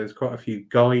find there's quite a few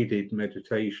guided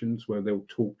meditations where they'll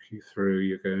talk you through.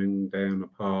 You're going down a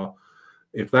path.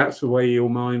 If that's the way your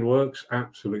mind works,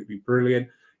 absolutely brilliant.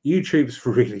 YouTube's a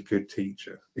really good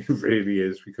teacher. It really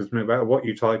is, because no matter what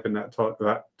you type in that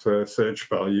search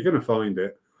bar, you're going to find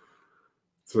it.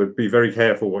 So be very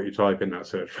careful what you type in that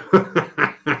search bar.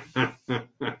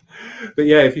 But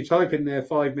yeah, if you type in there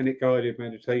 5 minute guided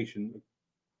meditation,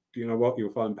 you know what?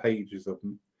 You'll find pages of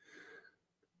them.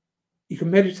 You can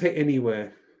meditate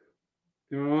anywhere.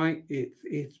 All right?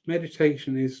 It's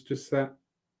meditation is just that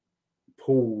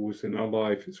pause in our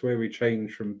life. It's where we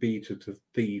change from beta to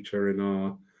theta in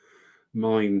our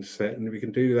mindset, and we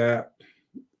can do that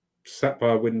sat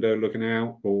by a window looking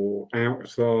out or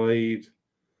outside.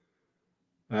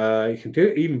 You can do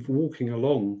it even walking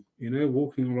along,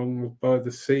 walking along by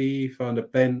the sea, find a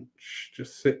bench,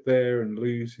 just sit there and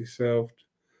lose yourself.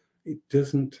 It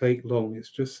doesn't take long.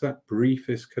 It's just that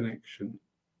briefest connection.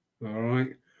 All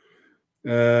right.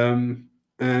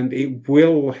 And it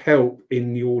will help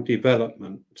in your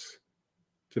development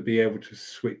to be able to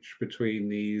switch between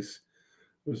these,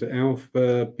 was it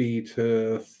alpha,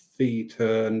 beta,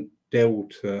 theta, and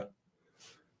delta?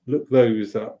 Look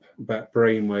those up about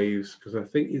brainwaves, because I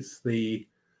think it's the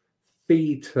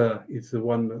theta is the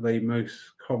one that they most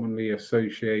commonly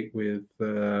associate with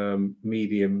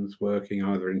mediums working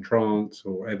either in trance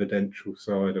or evidential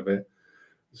side of it.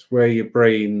 It's where your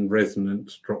brain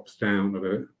resonance drops down a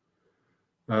bit.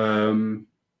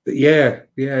 But yeah,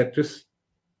 just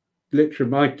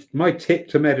literally my tip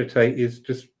to meditate is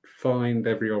just find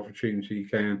every opportunity you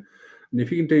can. And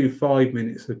if you can do 5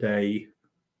 minutes a day,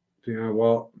 do you know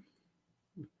what?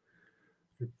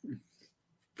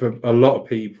 For a lot of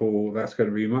people, that's going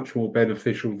to be much more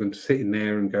beneficial than sitting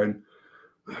there and going,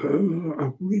 oh,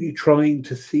 I'm really trying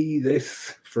to see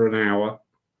this for an hour.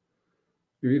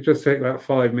 If you just take that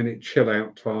 5 minute chill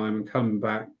out time and come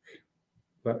back,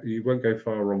 you won't go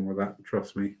far wrong with that,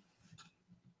 trust me.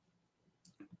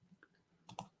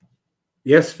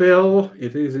 Yes, Phil,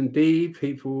 it is indeed.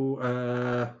 People,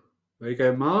 there you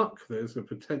go, Mark. There's a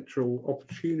potential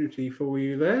opportunity for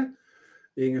you there.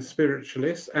 being a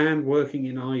spiritualist and working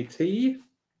in IT.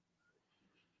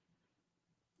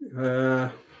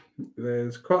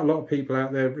 There's quite a lot of people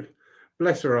out there,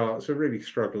 bless their hearts, are really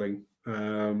struggling.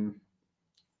 Zoom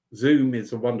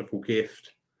is a wonderful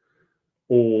gift,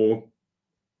 or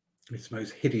it's the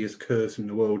most hideous curse in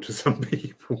the world to some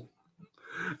people.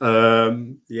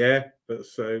 Yeah, but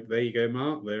so there you go,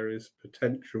 Mark. There is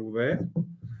potential there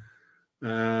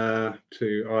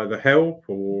to either help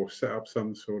or set up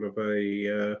some sort of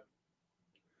a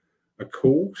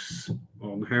course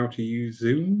on how to use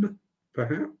Zoom,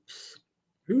 perhaps.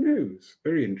 Who knows?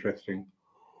 Very interesting.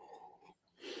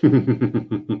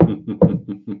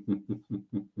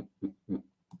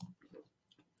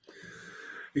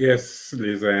 Yes,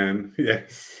 Lizanne.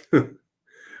 Yes.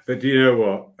 But do you know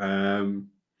what?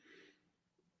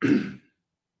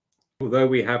 Although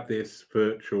we have this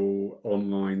virtual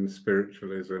online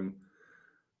spiritualism,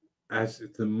 as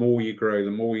the more you grow,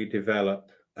 the more you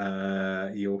develop,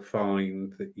 you'll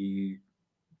find that you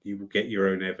will get your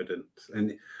own evidence.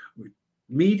 And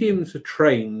mediums are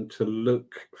trained to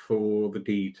look for the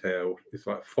detail. It's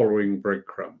like following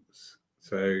breadcrumbs.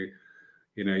 So,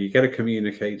 you know, you get a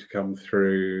communicator come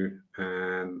through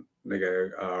and they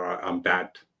go, all right, I'm Dad.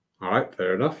 All right,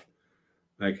 fair enough.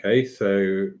 Okay,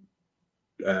 so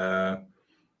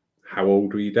how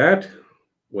old were you, Dad?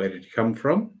 Where did you come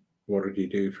from? What did you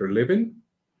do for a living?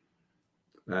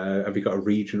 Have you got a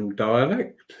regional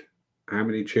dialect? How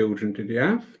many children did you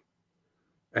have?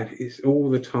 And it's all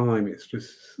the time. It's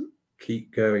just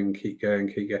keep going, keep going,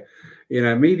 keep going. You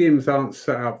know, mediums aren't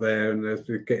set up there and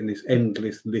they're getting this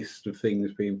endless list of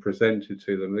things being presented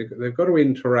to them. They've got to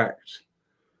interact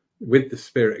with the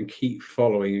spirit and keep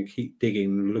following and keep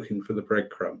digging and looking for the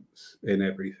breadcrumbs in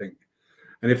everything.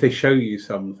 And if they show you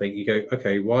something, you go,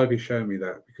 okay, why have you shown me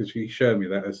that? Because you show me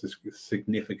that as a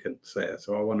significance there.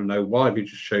 So I want to know, why have you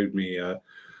just showed me a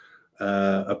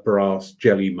brass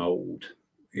jelly mold?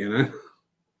 You know,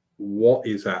 what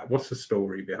is that? What's the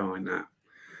story behind that?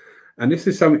 And this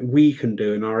is something we can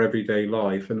do in our everyday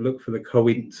life and look for the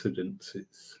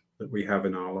coincidences that we have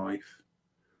in our life.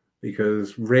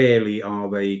 Because rarely are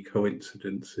they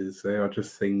coincidences. They are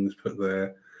just things put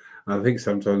there. I think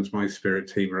sometimes my spirit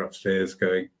team are upstairs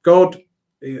going, God,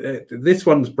 this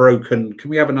one's broken. Can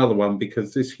we have another one?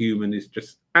 Because this human is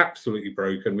just absolutely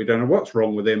broken. We don't know what's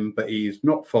wrong with him, but he's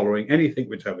not following anything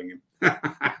we're telling him.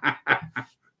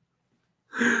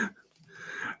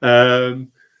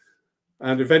 And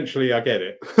eventually I get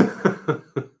it.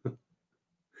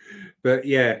 But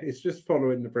yeah, it's just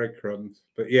following the breadcrumbs.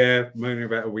 But yeah, moaning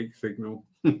about a weak signal.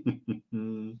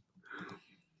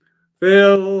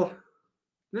 Phil,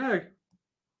 no,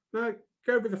 go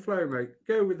with the flow, mate.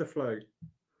 Go with the flow.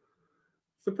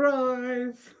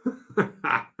 Surprise!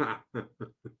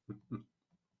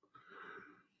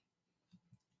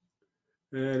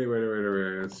 Anyway.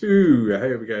 So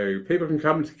here we go. People can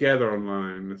come together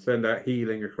online and send out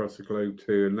healing across the globe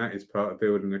too, and that is part of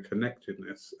building a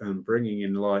connectedness and bringing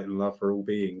in light and love for all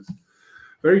beings.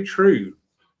 Very true.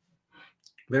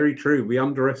 Very true. We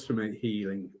underestimate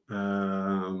healing.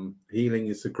 Healing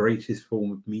is the greatest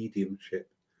form of mediumship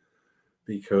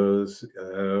because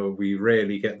we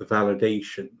rarely get the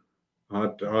validation.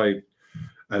 I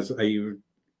as a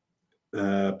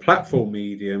platform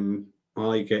medium,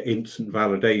 I get instant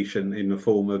validation in the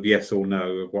form of yes or no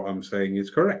of what I'm saying is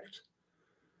correct.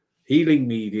 Healing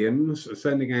mediums are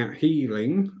sending out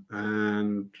healing,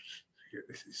 and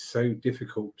it's so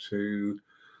difficult to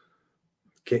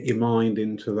get your mind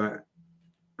into that.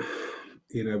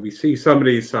 You know, we see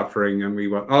somebody suffering and we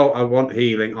want, oh, I want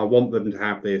healing. I want them to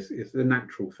have this. It's a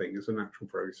natural thing. It's a natural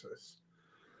process.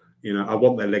 You know, I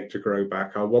want their leg to grow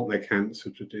back. I want their cancer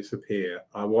to disappear.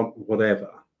 I want whatever.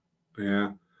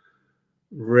 Yeah.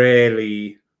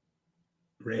 Rarely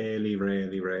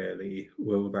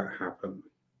will that happen.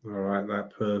 All right.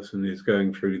 That person is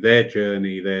going through their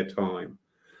journey, their time.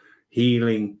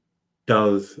 Healing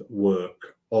does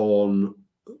work on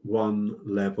one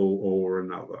level or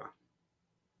another.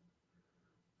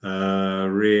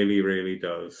 Really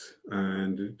does.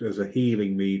 And as a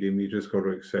healing medium, you just got to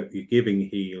accept you're giving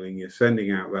healing, you're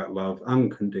sending out that love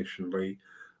unconditionally,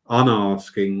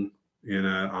 unasking. You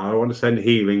know, I want to send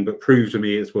healing, but prove to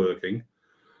me it's working.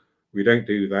 We don't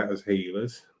do that as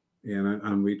healers, you know,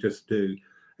 and we just do.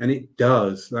 And it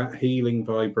does, that healing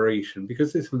vibration,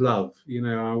 because it's love. You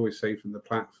know, I always say from the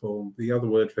platform, the other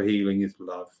word for healing is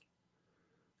love.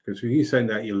 Because when you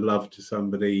send out your love to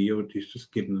somebody, you're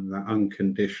just giving them that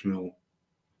unconditional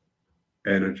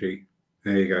energy.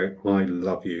 There you go. I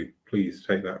love you. Please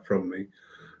take that from me.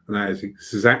 And that is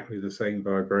exactly the same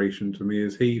vibration to me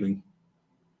as healing.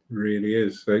 It really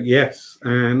is. So yes,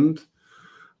 and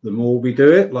The more we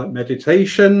do it, like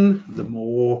meditation, the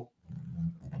more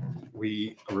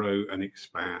we grow and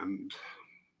expand.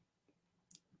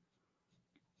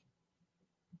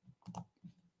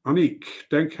 Monique,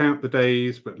 don't count the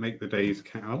days, but make the days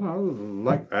count. I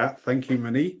like that. Thank you,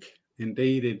 Monique.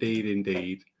 Indeed, indeed,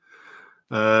 indeed.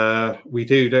 We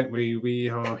do, don't we? We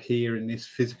are here in this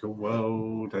physical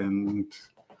world, and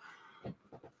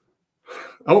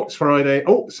it's Friday,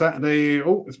 Saturday,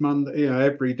 it's Monday.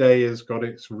 Every day has got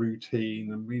its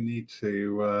routine, and we need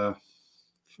to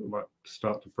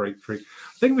start to break free.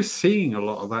 I think we're seeing a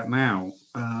lot of that now.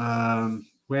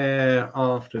 Where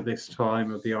after this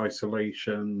time of the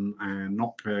isolation and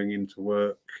not going into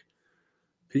work,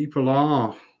 people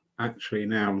are actually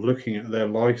now looking at their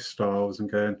lifestyles and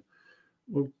going,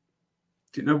 well,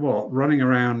 do you know what? Running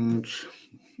around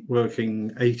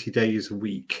working 80 days a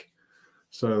week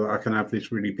so that I can have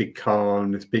this really big car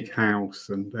and this big house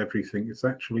and everything, it's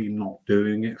actually not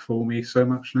doing it for me so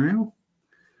much now.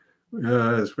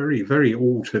 There's very, very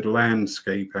altered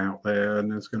landscape out there, and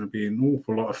there's going to be an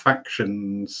awful lot of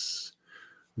factions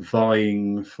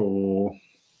vying for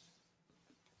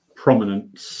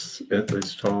prominence at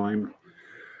this time.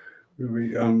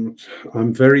 I'm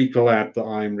very glad that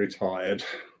I'm retired,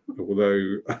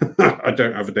 although I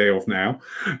don't have a day off now,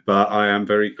 but I am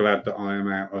very glad that I am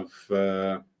out of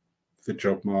the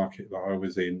job market that I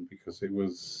was in, because it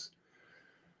was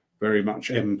very much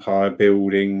empire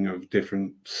building of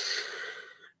different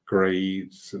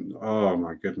grades, and oh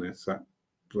my goodness, that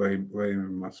they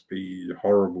must be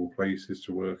horrible places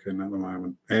to work in at the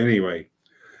moment. Anyway,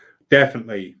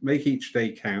 definitely make each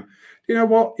day count. You know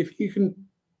what? If you can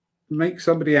make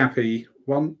somebody happy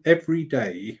one every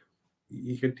day,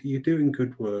 you're doing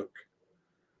good work.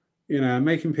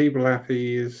 Making people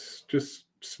happy is just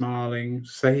smiling,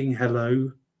 saying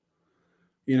hello.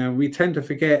 We tend to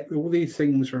forget all these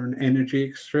things are an energy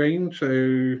exchange.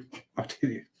 So I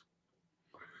did it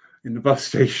in the bus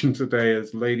station today.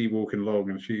 There's a lady walking along,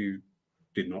 and she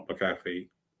did not look happy.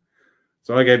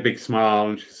 So I gave a big smile,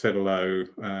 and she said hello,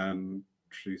 and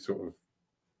she sort of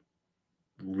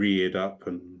reared up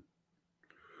and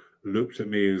looked at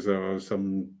me as though I was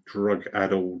some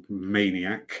drug-addled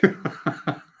maniac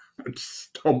and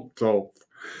stomped off.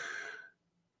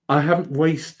 I haven't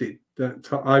wasted that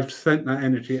time. I've sent that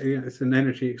energy. It's an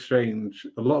energy exchange.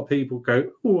 A lot of people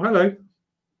go, oh, hello,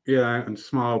 and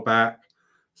smile back.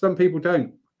 Some people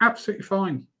don't. Absolutely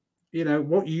fine.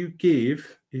 What you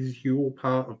give is your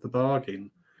part of the bargain.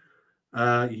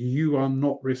 You are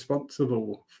not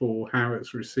responsible for how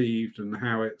it's received and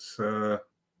how it's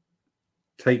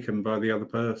taken by the other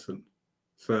person.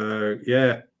 So,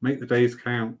 make the days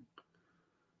count.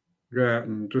 Go out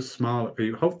and just smile at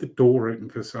people. Hold the door open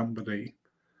for somebody.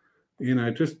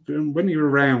 Just when you're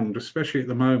around, especially at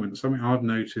the moment, something I've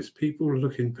noticed, people are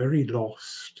looking very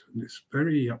lost, and it's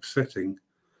very upsetting.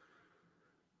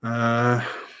 It's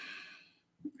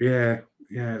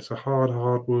a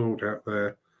hard world out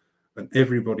there, and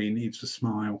everybody needs a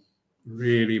smile.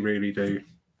 Really, really do.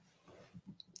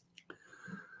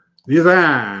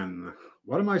 Yvonne,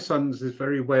 one of my sons is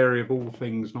very wary of all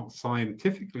things not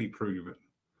scientifically proven.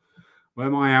 Where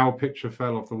my owl picture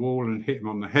fell off the wall and hit him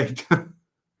on the head,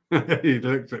 he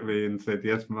looked at me and said,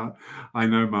 yes, Mum, I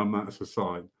know, Mum, that's a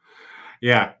sign.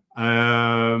 Yeah.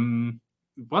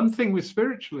 One thing with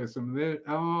spiritualism, there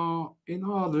are, in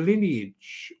our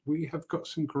lineage, we have got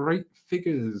some great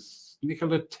figures.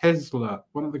 Nikola Tesla,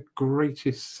 one of the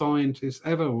greatest scientists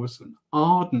ever, was an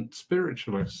ardent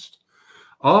spiritualist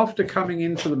after coming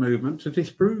into the movement to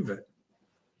disprove it.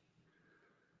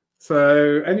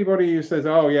 So anybody who says,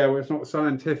 oh, yeah, well, it's not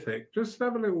scientific, just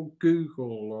have a little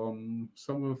Google on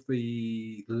some of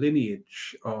the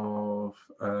lineage of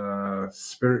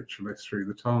spiritualists through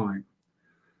the time,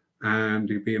 and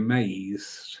you'd be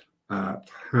amazed at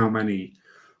how many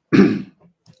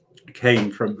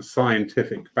came from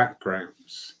scientific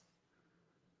backgrounds.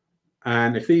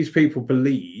 And if these people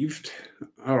believed,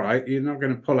 all right, you're not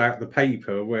going to pull out the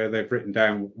paper where they've written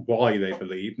down why they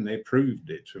believed and they proved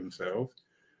it to themselves.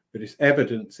 But it's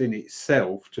evidence in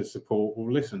itself to support, well,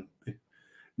 listen,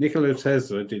 Nikola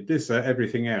Tesla did this, that,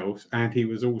 everything else, and he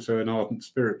was also an ardent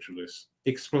spiritualist.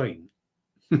 Explain.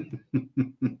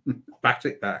 Bat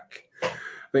it back.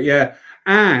 But yeah,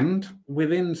 and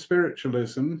within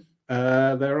spiritualism,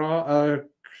 there are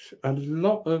a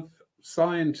lot of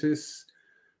scientists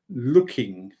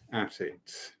looking at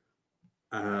it.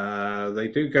 They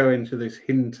do go into this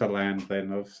hinterland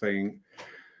then of saying,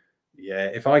 yeah,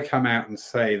 if I come out and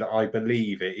say that I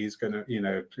believe it is going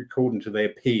to, according to their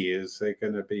peers, they're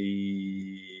going to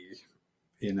be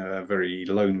in a very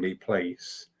lonely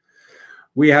place.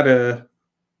 We had a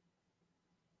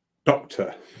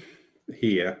doctor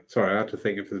here. Sorry, I had to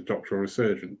think if it's a doctor or a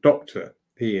surgeon. Doctor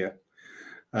here,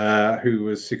 who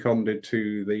was seconded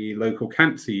to the local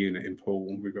cancer unit in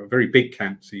Poole. We've got a very big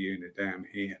cancer unit down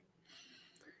here.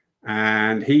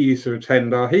 And he used to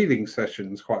attend our healing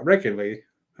sessions quite regularly.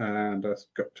 And I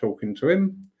got talking to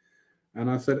him. And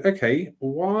I said, okay,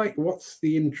 why? What's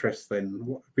the interest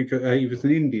then? Because he was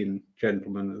an Indian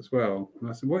gentleman as well. And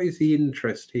I said, what is the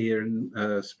interest here in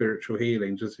spiritual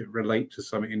healing? Does it relate to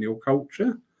something in your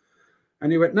culture?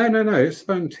 And he went, no, it's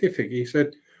scientific. He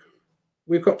said,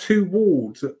 we've got two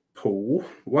wards at Poole.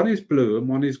 One is blue and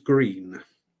one is green.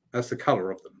 That's the colour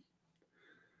of them.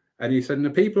 And he said, and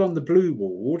the people on the blue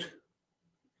ward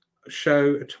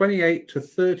show a 28 to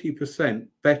 30%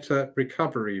 better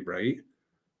recovery rate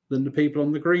than the people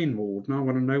on the green ward. And I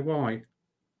want to know why.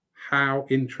 How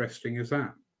interesting is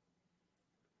that?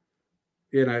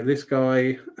 You know, this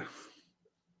guy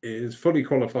is fully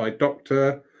qualified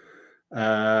doctor,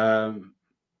 not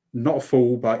a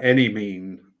fool by any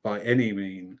mean, but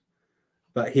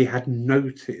he had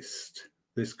noticed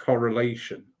this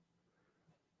correlation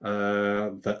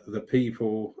that the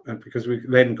people, and because we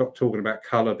then got talking about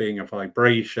color being a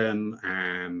vibration,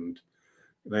 and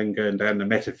then going down the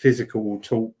metaphysical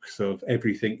talks of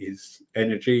everything is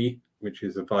energy, which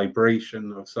is a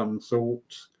vibration of some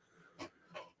sort.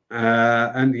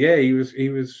 And yeah, he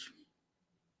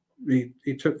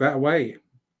took that away.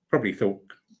 Probably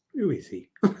thought, who is he?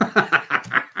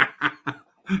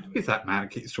 Who's that man who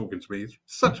keeps talking to me? He's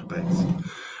such a beast.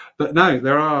 But no,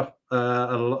 there are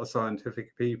a lot of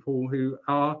scientific people who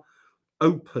are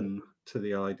open to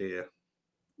the idea.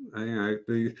 You know,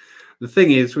 the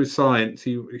thing is with science,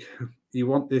 you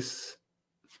want this.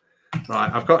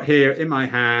 Right, I've got here in my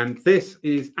hand, this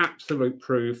is absolute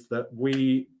proof that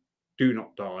we do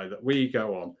not die, that we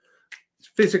go on. It's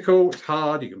physical, it's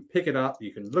hard, you can pick it up,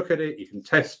 you can look at it, you can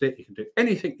test it, you can do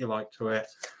anything you like to it,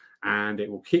 and it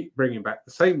will keep bringing back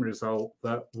the same result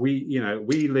that we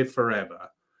live forever.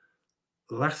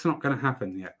 That's not going to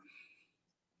happen yet,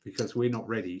 because we're not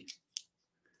ready.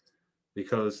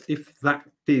 Because if that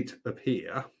did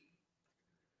appear,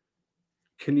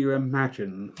 can you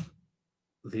imagine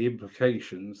the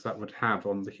implications that would have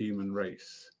on the human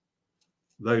race?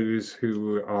 Those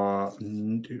who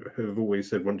have always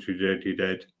said, once you're dead, you're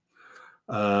dead,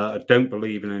 don't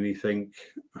believe in anything,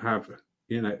 have,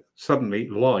 suddenly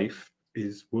life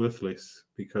is worthless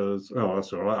because, oh,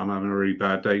 that's all right, I'm having a really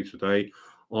bad day today.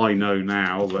 I know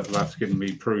now that that's given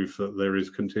me proof that there is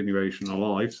continuation of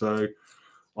life, so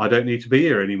I don't need to be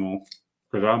here anymore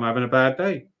because I'm having a bad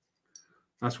day.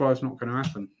 That's why it's not going to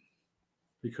happen.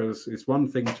 Because it's one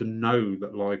thing to know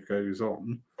that life goes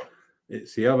on.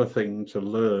 It's the other thing to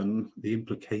learn the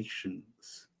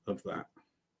implications of that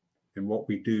in what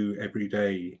we do every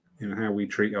day, in how we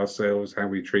treat ourselves, how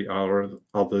we treat our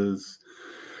others,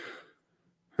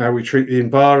 how we treat the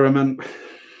environment.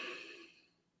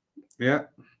 Yeah.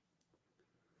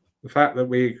 The fact that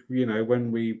we,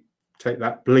 when we take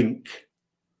that blink,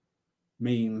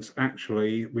 means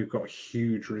actually we've got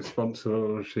huge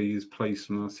responsibilities placed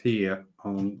on us here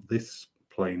on this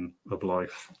plane of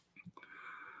life.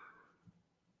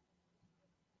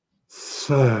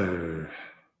 So,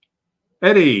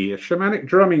 Eddie, shamanic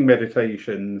drumming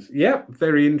meditations. Yep,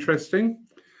 very interesting.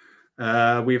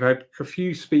 We've had a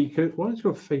few speakers. Why is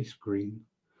your face green?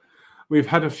 We've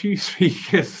had a few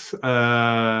speakers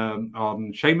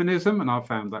on shamanism, and I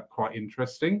found that quite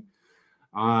interesting.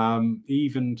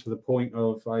 Even to the point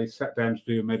of I sat down to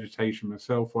do a meditation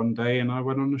myself one day, and I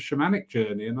went on a shamanic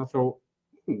journey, and I thought,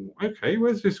 okay,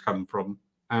 where's this come from?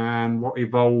 And what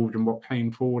evolved and what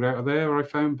came forward out of there, I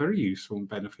found very useful and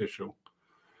beneficial.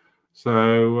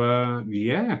 So,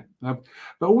 yeah. But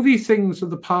all these things are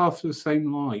the path to the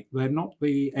same light. They're not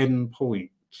the end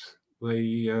point.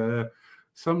 They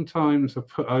sometimes are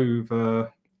put over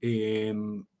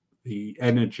in the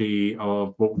energy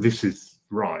of, well, this is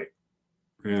right.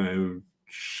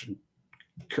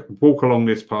 Walk along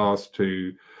this path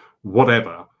to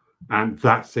whatever, and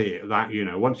that's it. That,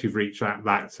 once you've reached that,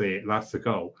 that's it. That's the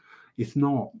goal. It's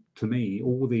not, to me.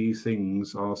 All these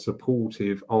things are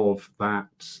supportive of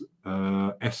that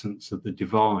essence of the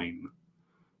divine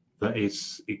that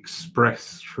is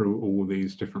expressed through all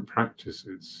these different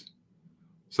practices.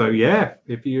 So yeah,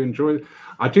 if you enjoy it,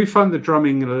 I do find the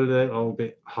drumming a little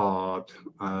bit hard.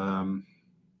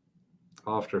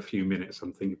 After a few minutes,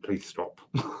 I'm thinking, please stop.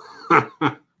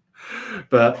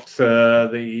 But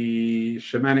the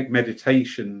shamanic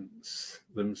meditations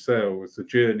themselves, the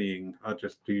journeying, I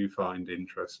just do find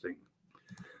interesting.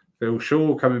 Phil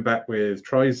Shaw coming back with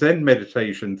try Zen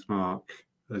meditations, Mark,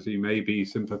 as he may be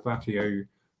sympathio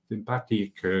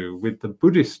simpatico with the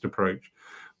Buddhist approach.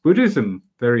 Buddhism,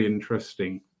 very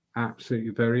interesting, absolutely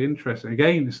very interesting.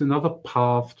 Again, it's another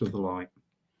path to the light.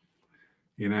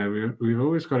 You know, we've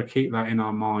always got to keep that in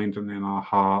our mind and in our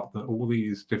heart, that all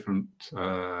these different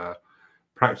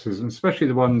practices, and especially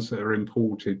the ones that are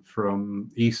imported from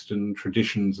Eastern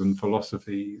traditions and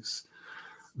philosophies,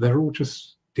 they're all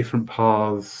just different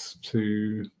paths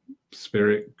to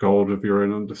spirit, God of your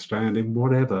own understanding,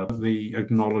 whatever, the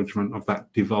acknowledgement of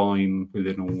that divine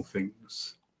within all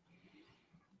things.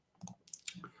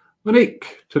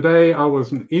 Monique, today I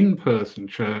was an in-person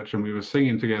church and we were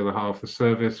singing together half the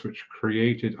service, which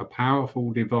created a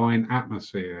powerful divine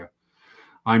atmosphere.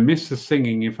 I miss the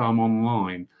singing if I'm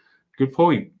online. Good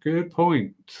point. Good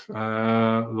point.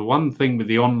 The one thing with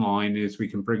the online is we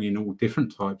can bring in all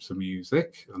different types of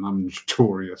music, and I'm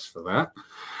notorious for that.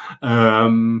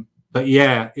 But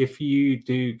yeah, if you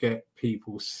do get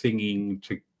people singing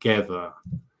together,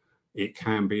 it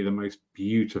can be the most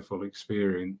beautiful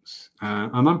experience.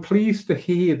 And I'm pleased to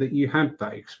hear that you had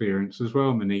that experience as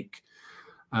well, Monique.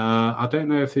 I don't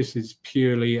know if this is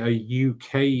purely a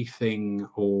UK thing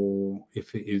or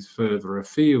if it is further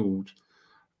afield,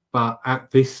 but at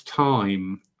this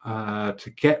time,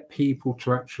 to get people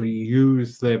to actually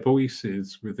use their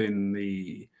voices within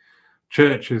the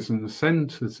churches and the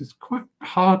centres is quite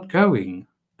hard going.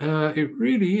 It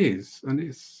really is. And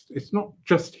it's not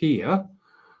just here.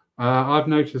 I've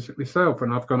noticed it myself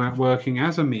when I've gone out working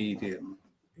as a medium,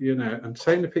 you know, and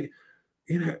saying to people,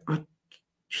 you know, I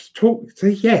just talk,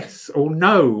 say yes or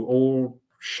no, or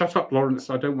shut up, Lawrence,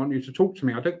 I don't want you to talk to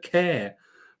me. I don't care.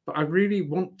 But I really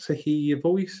want to hear your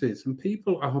voices. And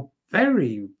people are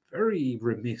very, very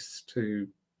remiss to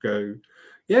go,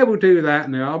 yeah, we'll do that.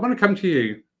 Now I want to come to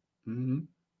you. Mm-hmm.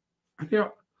 And, you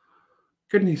know,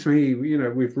 goodness me, you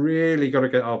know, we've really got to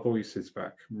get our voices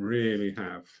back. Really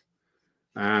have.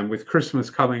 And with Christmas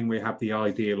coming, we have the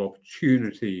ideal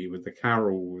opportunity with the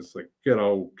carols, the good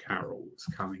old carols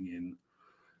coming in.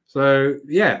 So,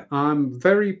 yeah, I'm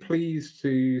very pleased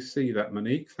to see that,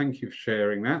 Monique. Thank you for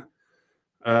sharing that.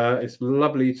 It's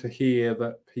lovely to hear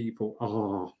that people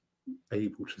are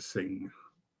able to sing,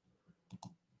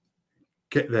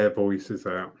 get their voices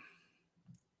out.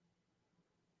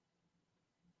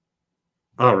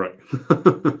 All right.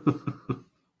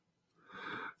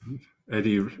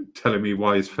 Eddie telling me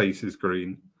why his face is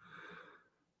green.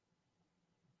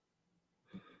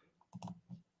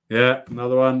 Yeah,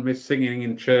 another one. Miss singing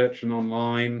in church and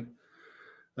online.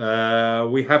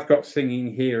 We have got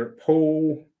singing here at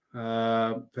Paul,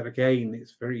 but again,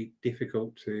 it's very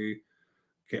difficult to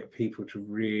get people to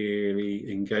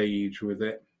really engage with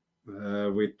it.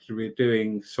 We're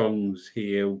doing songs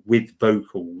here with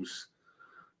vocals,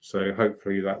 so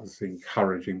hopefully that's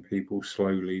encouraging people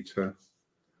slowly to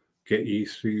get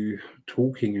used to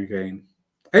talking again.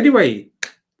 Anyway,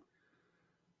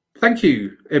 thank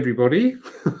you, everybody.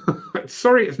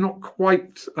 Sorry, it's not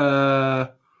quite... Oh,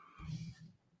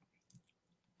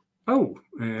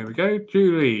 there we go.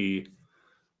 Julie.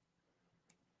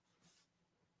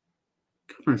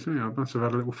 Goodness me, I must have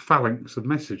had a little phalanx of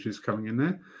messages coming in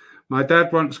there. My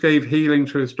dad once gave healing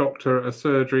to his doctor at a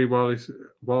surgery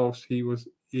whilst he was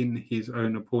in his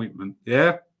own appointment.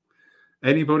 Yeah,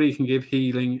 anybody can give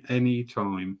healing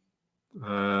anytime.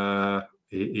 It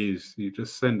is. You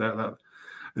just send out that.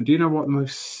 And do you know what the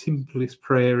most simplest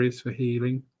prayer is for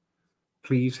healing?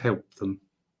 Please help them.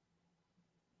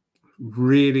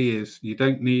 Really is. You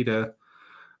don't need a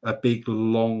big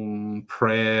long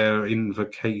prayer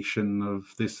invocation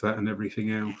of this, that, and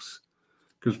everything else.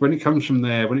 Because when it comes from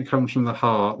there, when it comes from the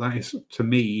heart, that is, to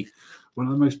me, one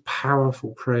of the most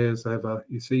powerful prayers ever.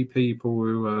 You see people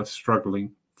who are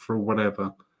struggling for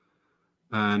whatever,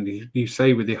 and you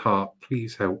say with your heart,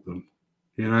 please help them.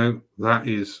 You know, that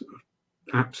is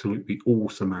absolutely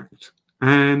awesome act.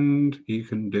 And you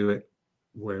can do it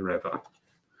wherever.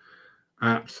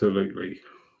 Absolutely.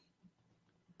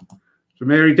 So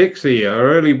Mary Dixie, our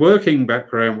early working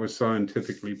background was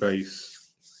scientifically based.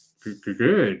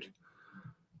 Good.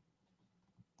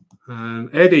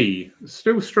 And Eddie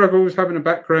still struggles having a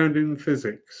background in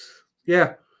physics.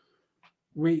 Yeah,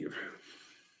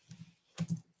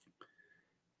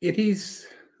 it is,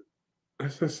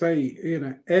 as I say, you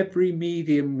know, every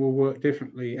medium will work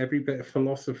differently. Every bit of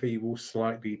philosophy will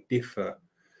slightly differ.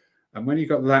 And when you've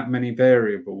got that many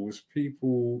variables,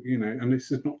 people, you know, and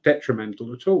this is not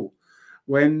detrimental at all.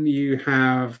 When you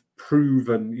have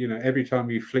proven, you know, every time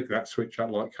you flick that switch, that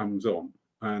light comes on,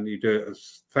 and you do it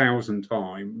 1,000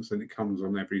 times and it comes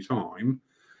on every time,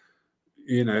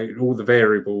 you know, all the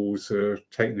variables are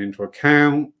taken into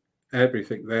account,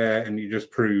 everything there, and you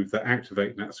just prove that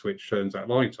activating that switch turns that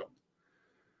light on.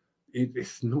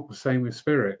 it's not the same with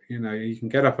spirit. You know, you can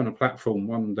get up on a platform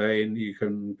one day and you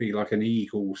can be like an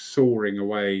eagle soaring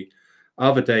away.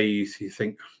 Other days you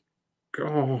think,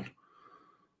 God,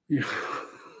 yeah.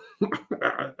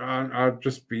 I'd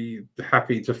just be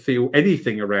happy to feel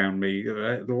anything around me,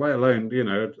 let alone, you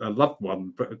know, a loved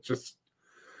one. But just,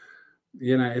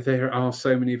 you know, there are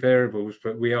so many variables,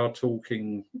 but we are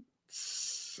talking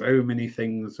so many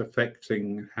things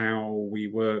affecting how we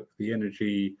work, the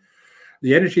energy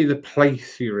of the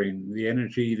place you're in, the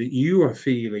energy that you are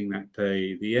feeling that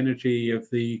day, the energy of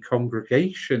the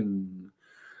congregation,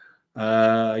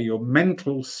 your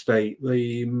mental state,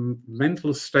 the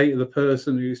mental state of the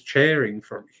person who's chairing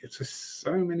from you. Just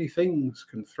so many things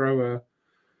can throw a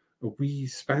wee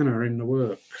spanner in the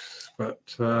works.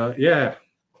 But yeah,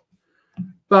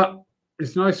 but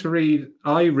it's nice to read.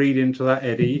 I read into that,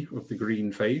 Eddie, of the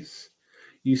green face.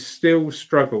 You still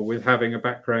struggle with having a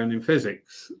background in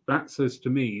physics. That says to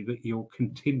me that you're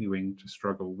continuing to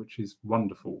struggle, which is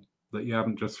wonderful, that you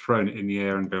haven't just thrown it in the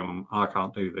air and gone, I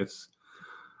can't do this,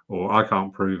 or I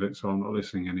can't prove it, so I'm not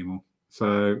listening anymore.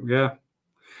 So, yeah.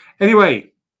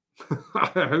 Anyway,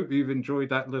 I hope you've enjoyed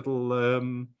that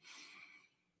little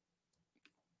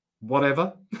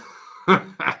whatever.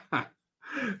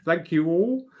 Thank you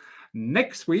all.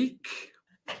 Next week,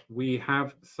 we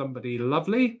have somebody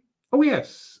lovely. Oh,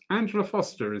 yes, Angela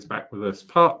Foster is back with us.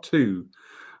 Part 2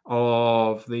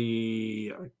 of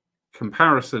the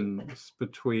comparisons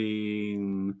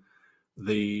between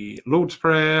the Lord's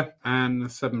Prayer and the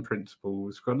 7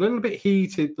 Principles. Got a little bit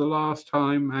heated the last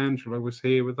time Angela was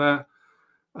here with that.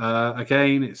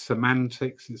 Again, it's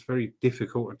semantics. It's very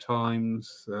difficult at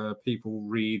times. People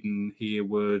read and hear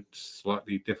words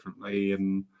slightly differently.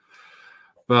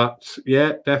 But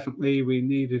yeah, definitely we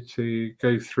needed to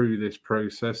go through this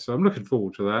process. So I'm looking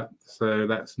forward to that. So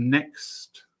that's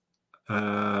next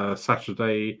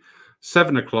Saturday,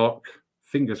 7 o'clock.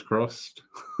 Fingers crossed.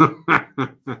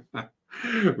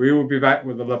 We will be back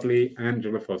with the lovely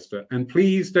Angela Foster. And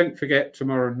please don't forget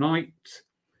tomorrow night,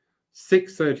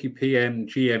 6:30 p.m.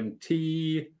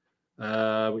 GMT,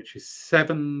 which is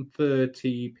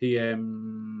 7:30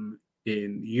 p.m.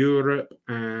 in Europe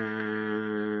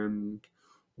and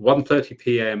 1:30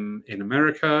 p.m. in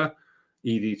America,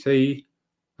 EDT.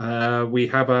 We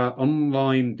have an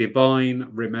online Divine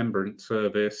Remembrance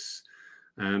service,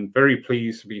 and very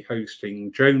pleased to be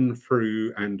hosting Joan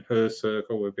Frew and her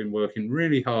circle. We've been working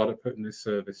really hard at putting this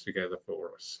service together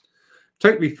for us.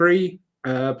 Totally free,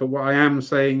 but what I am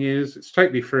saying is it's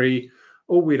totally free.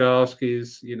 All we'd ask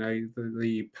is, you know,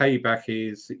 the payback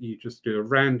is that you just do a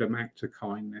random act of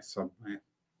kindness somewhere,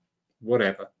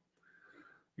 whatever.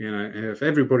 You know, if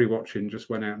everybody watching just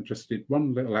went out and just did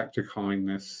one little act of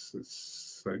kindness,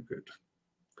 it's so good.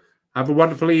 Have a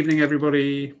wonderful evening,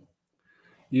 everybody.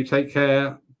 You take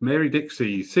care. Mary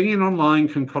Dixie, singing online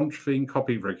can contravene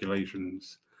copy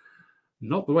regulations.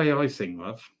 Not the way I sing,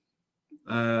 love.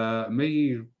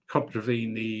 May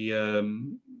contravene the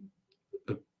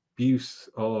abuse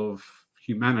of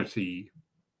humanity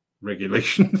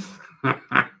regulations.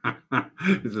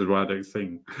 This is why I don't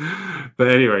sing. But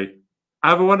anyway,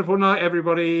 have a wonderful night,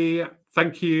 everybody.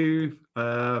 Thank you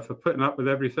for putting up with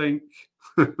everything.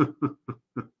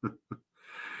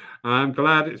 I'm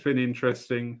glad it's been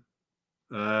interesting.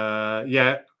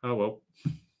 Yeah, oh well.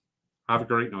 Have a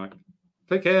great night.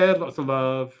 Take care. Lots of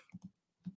love.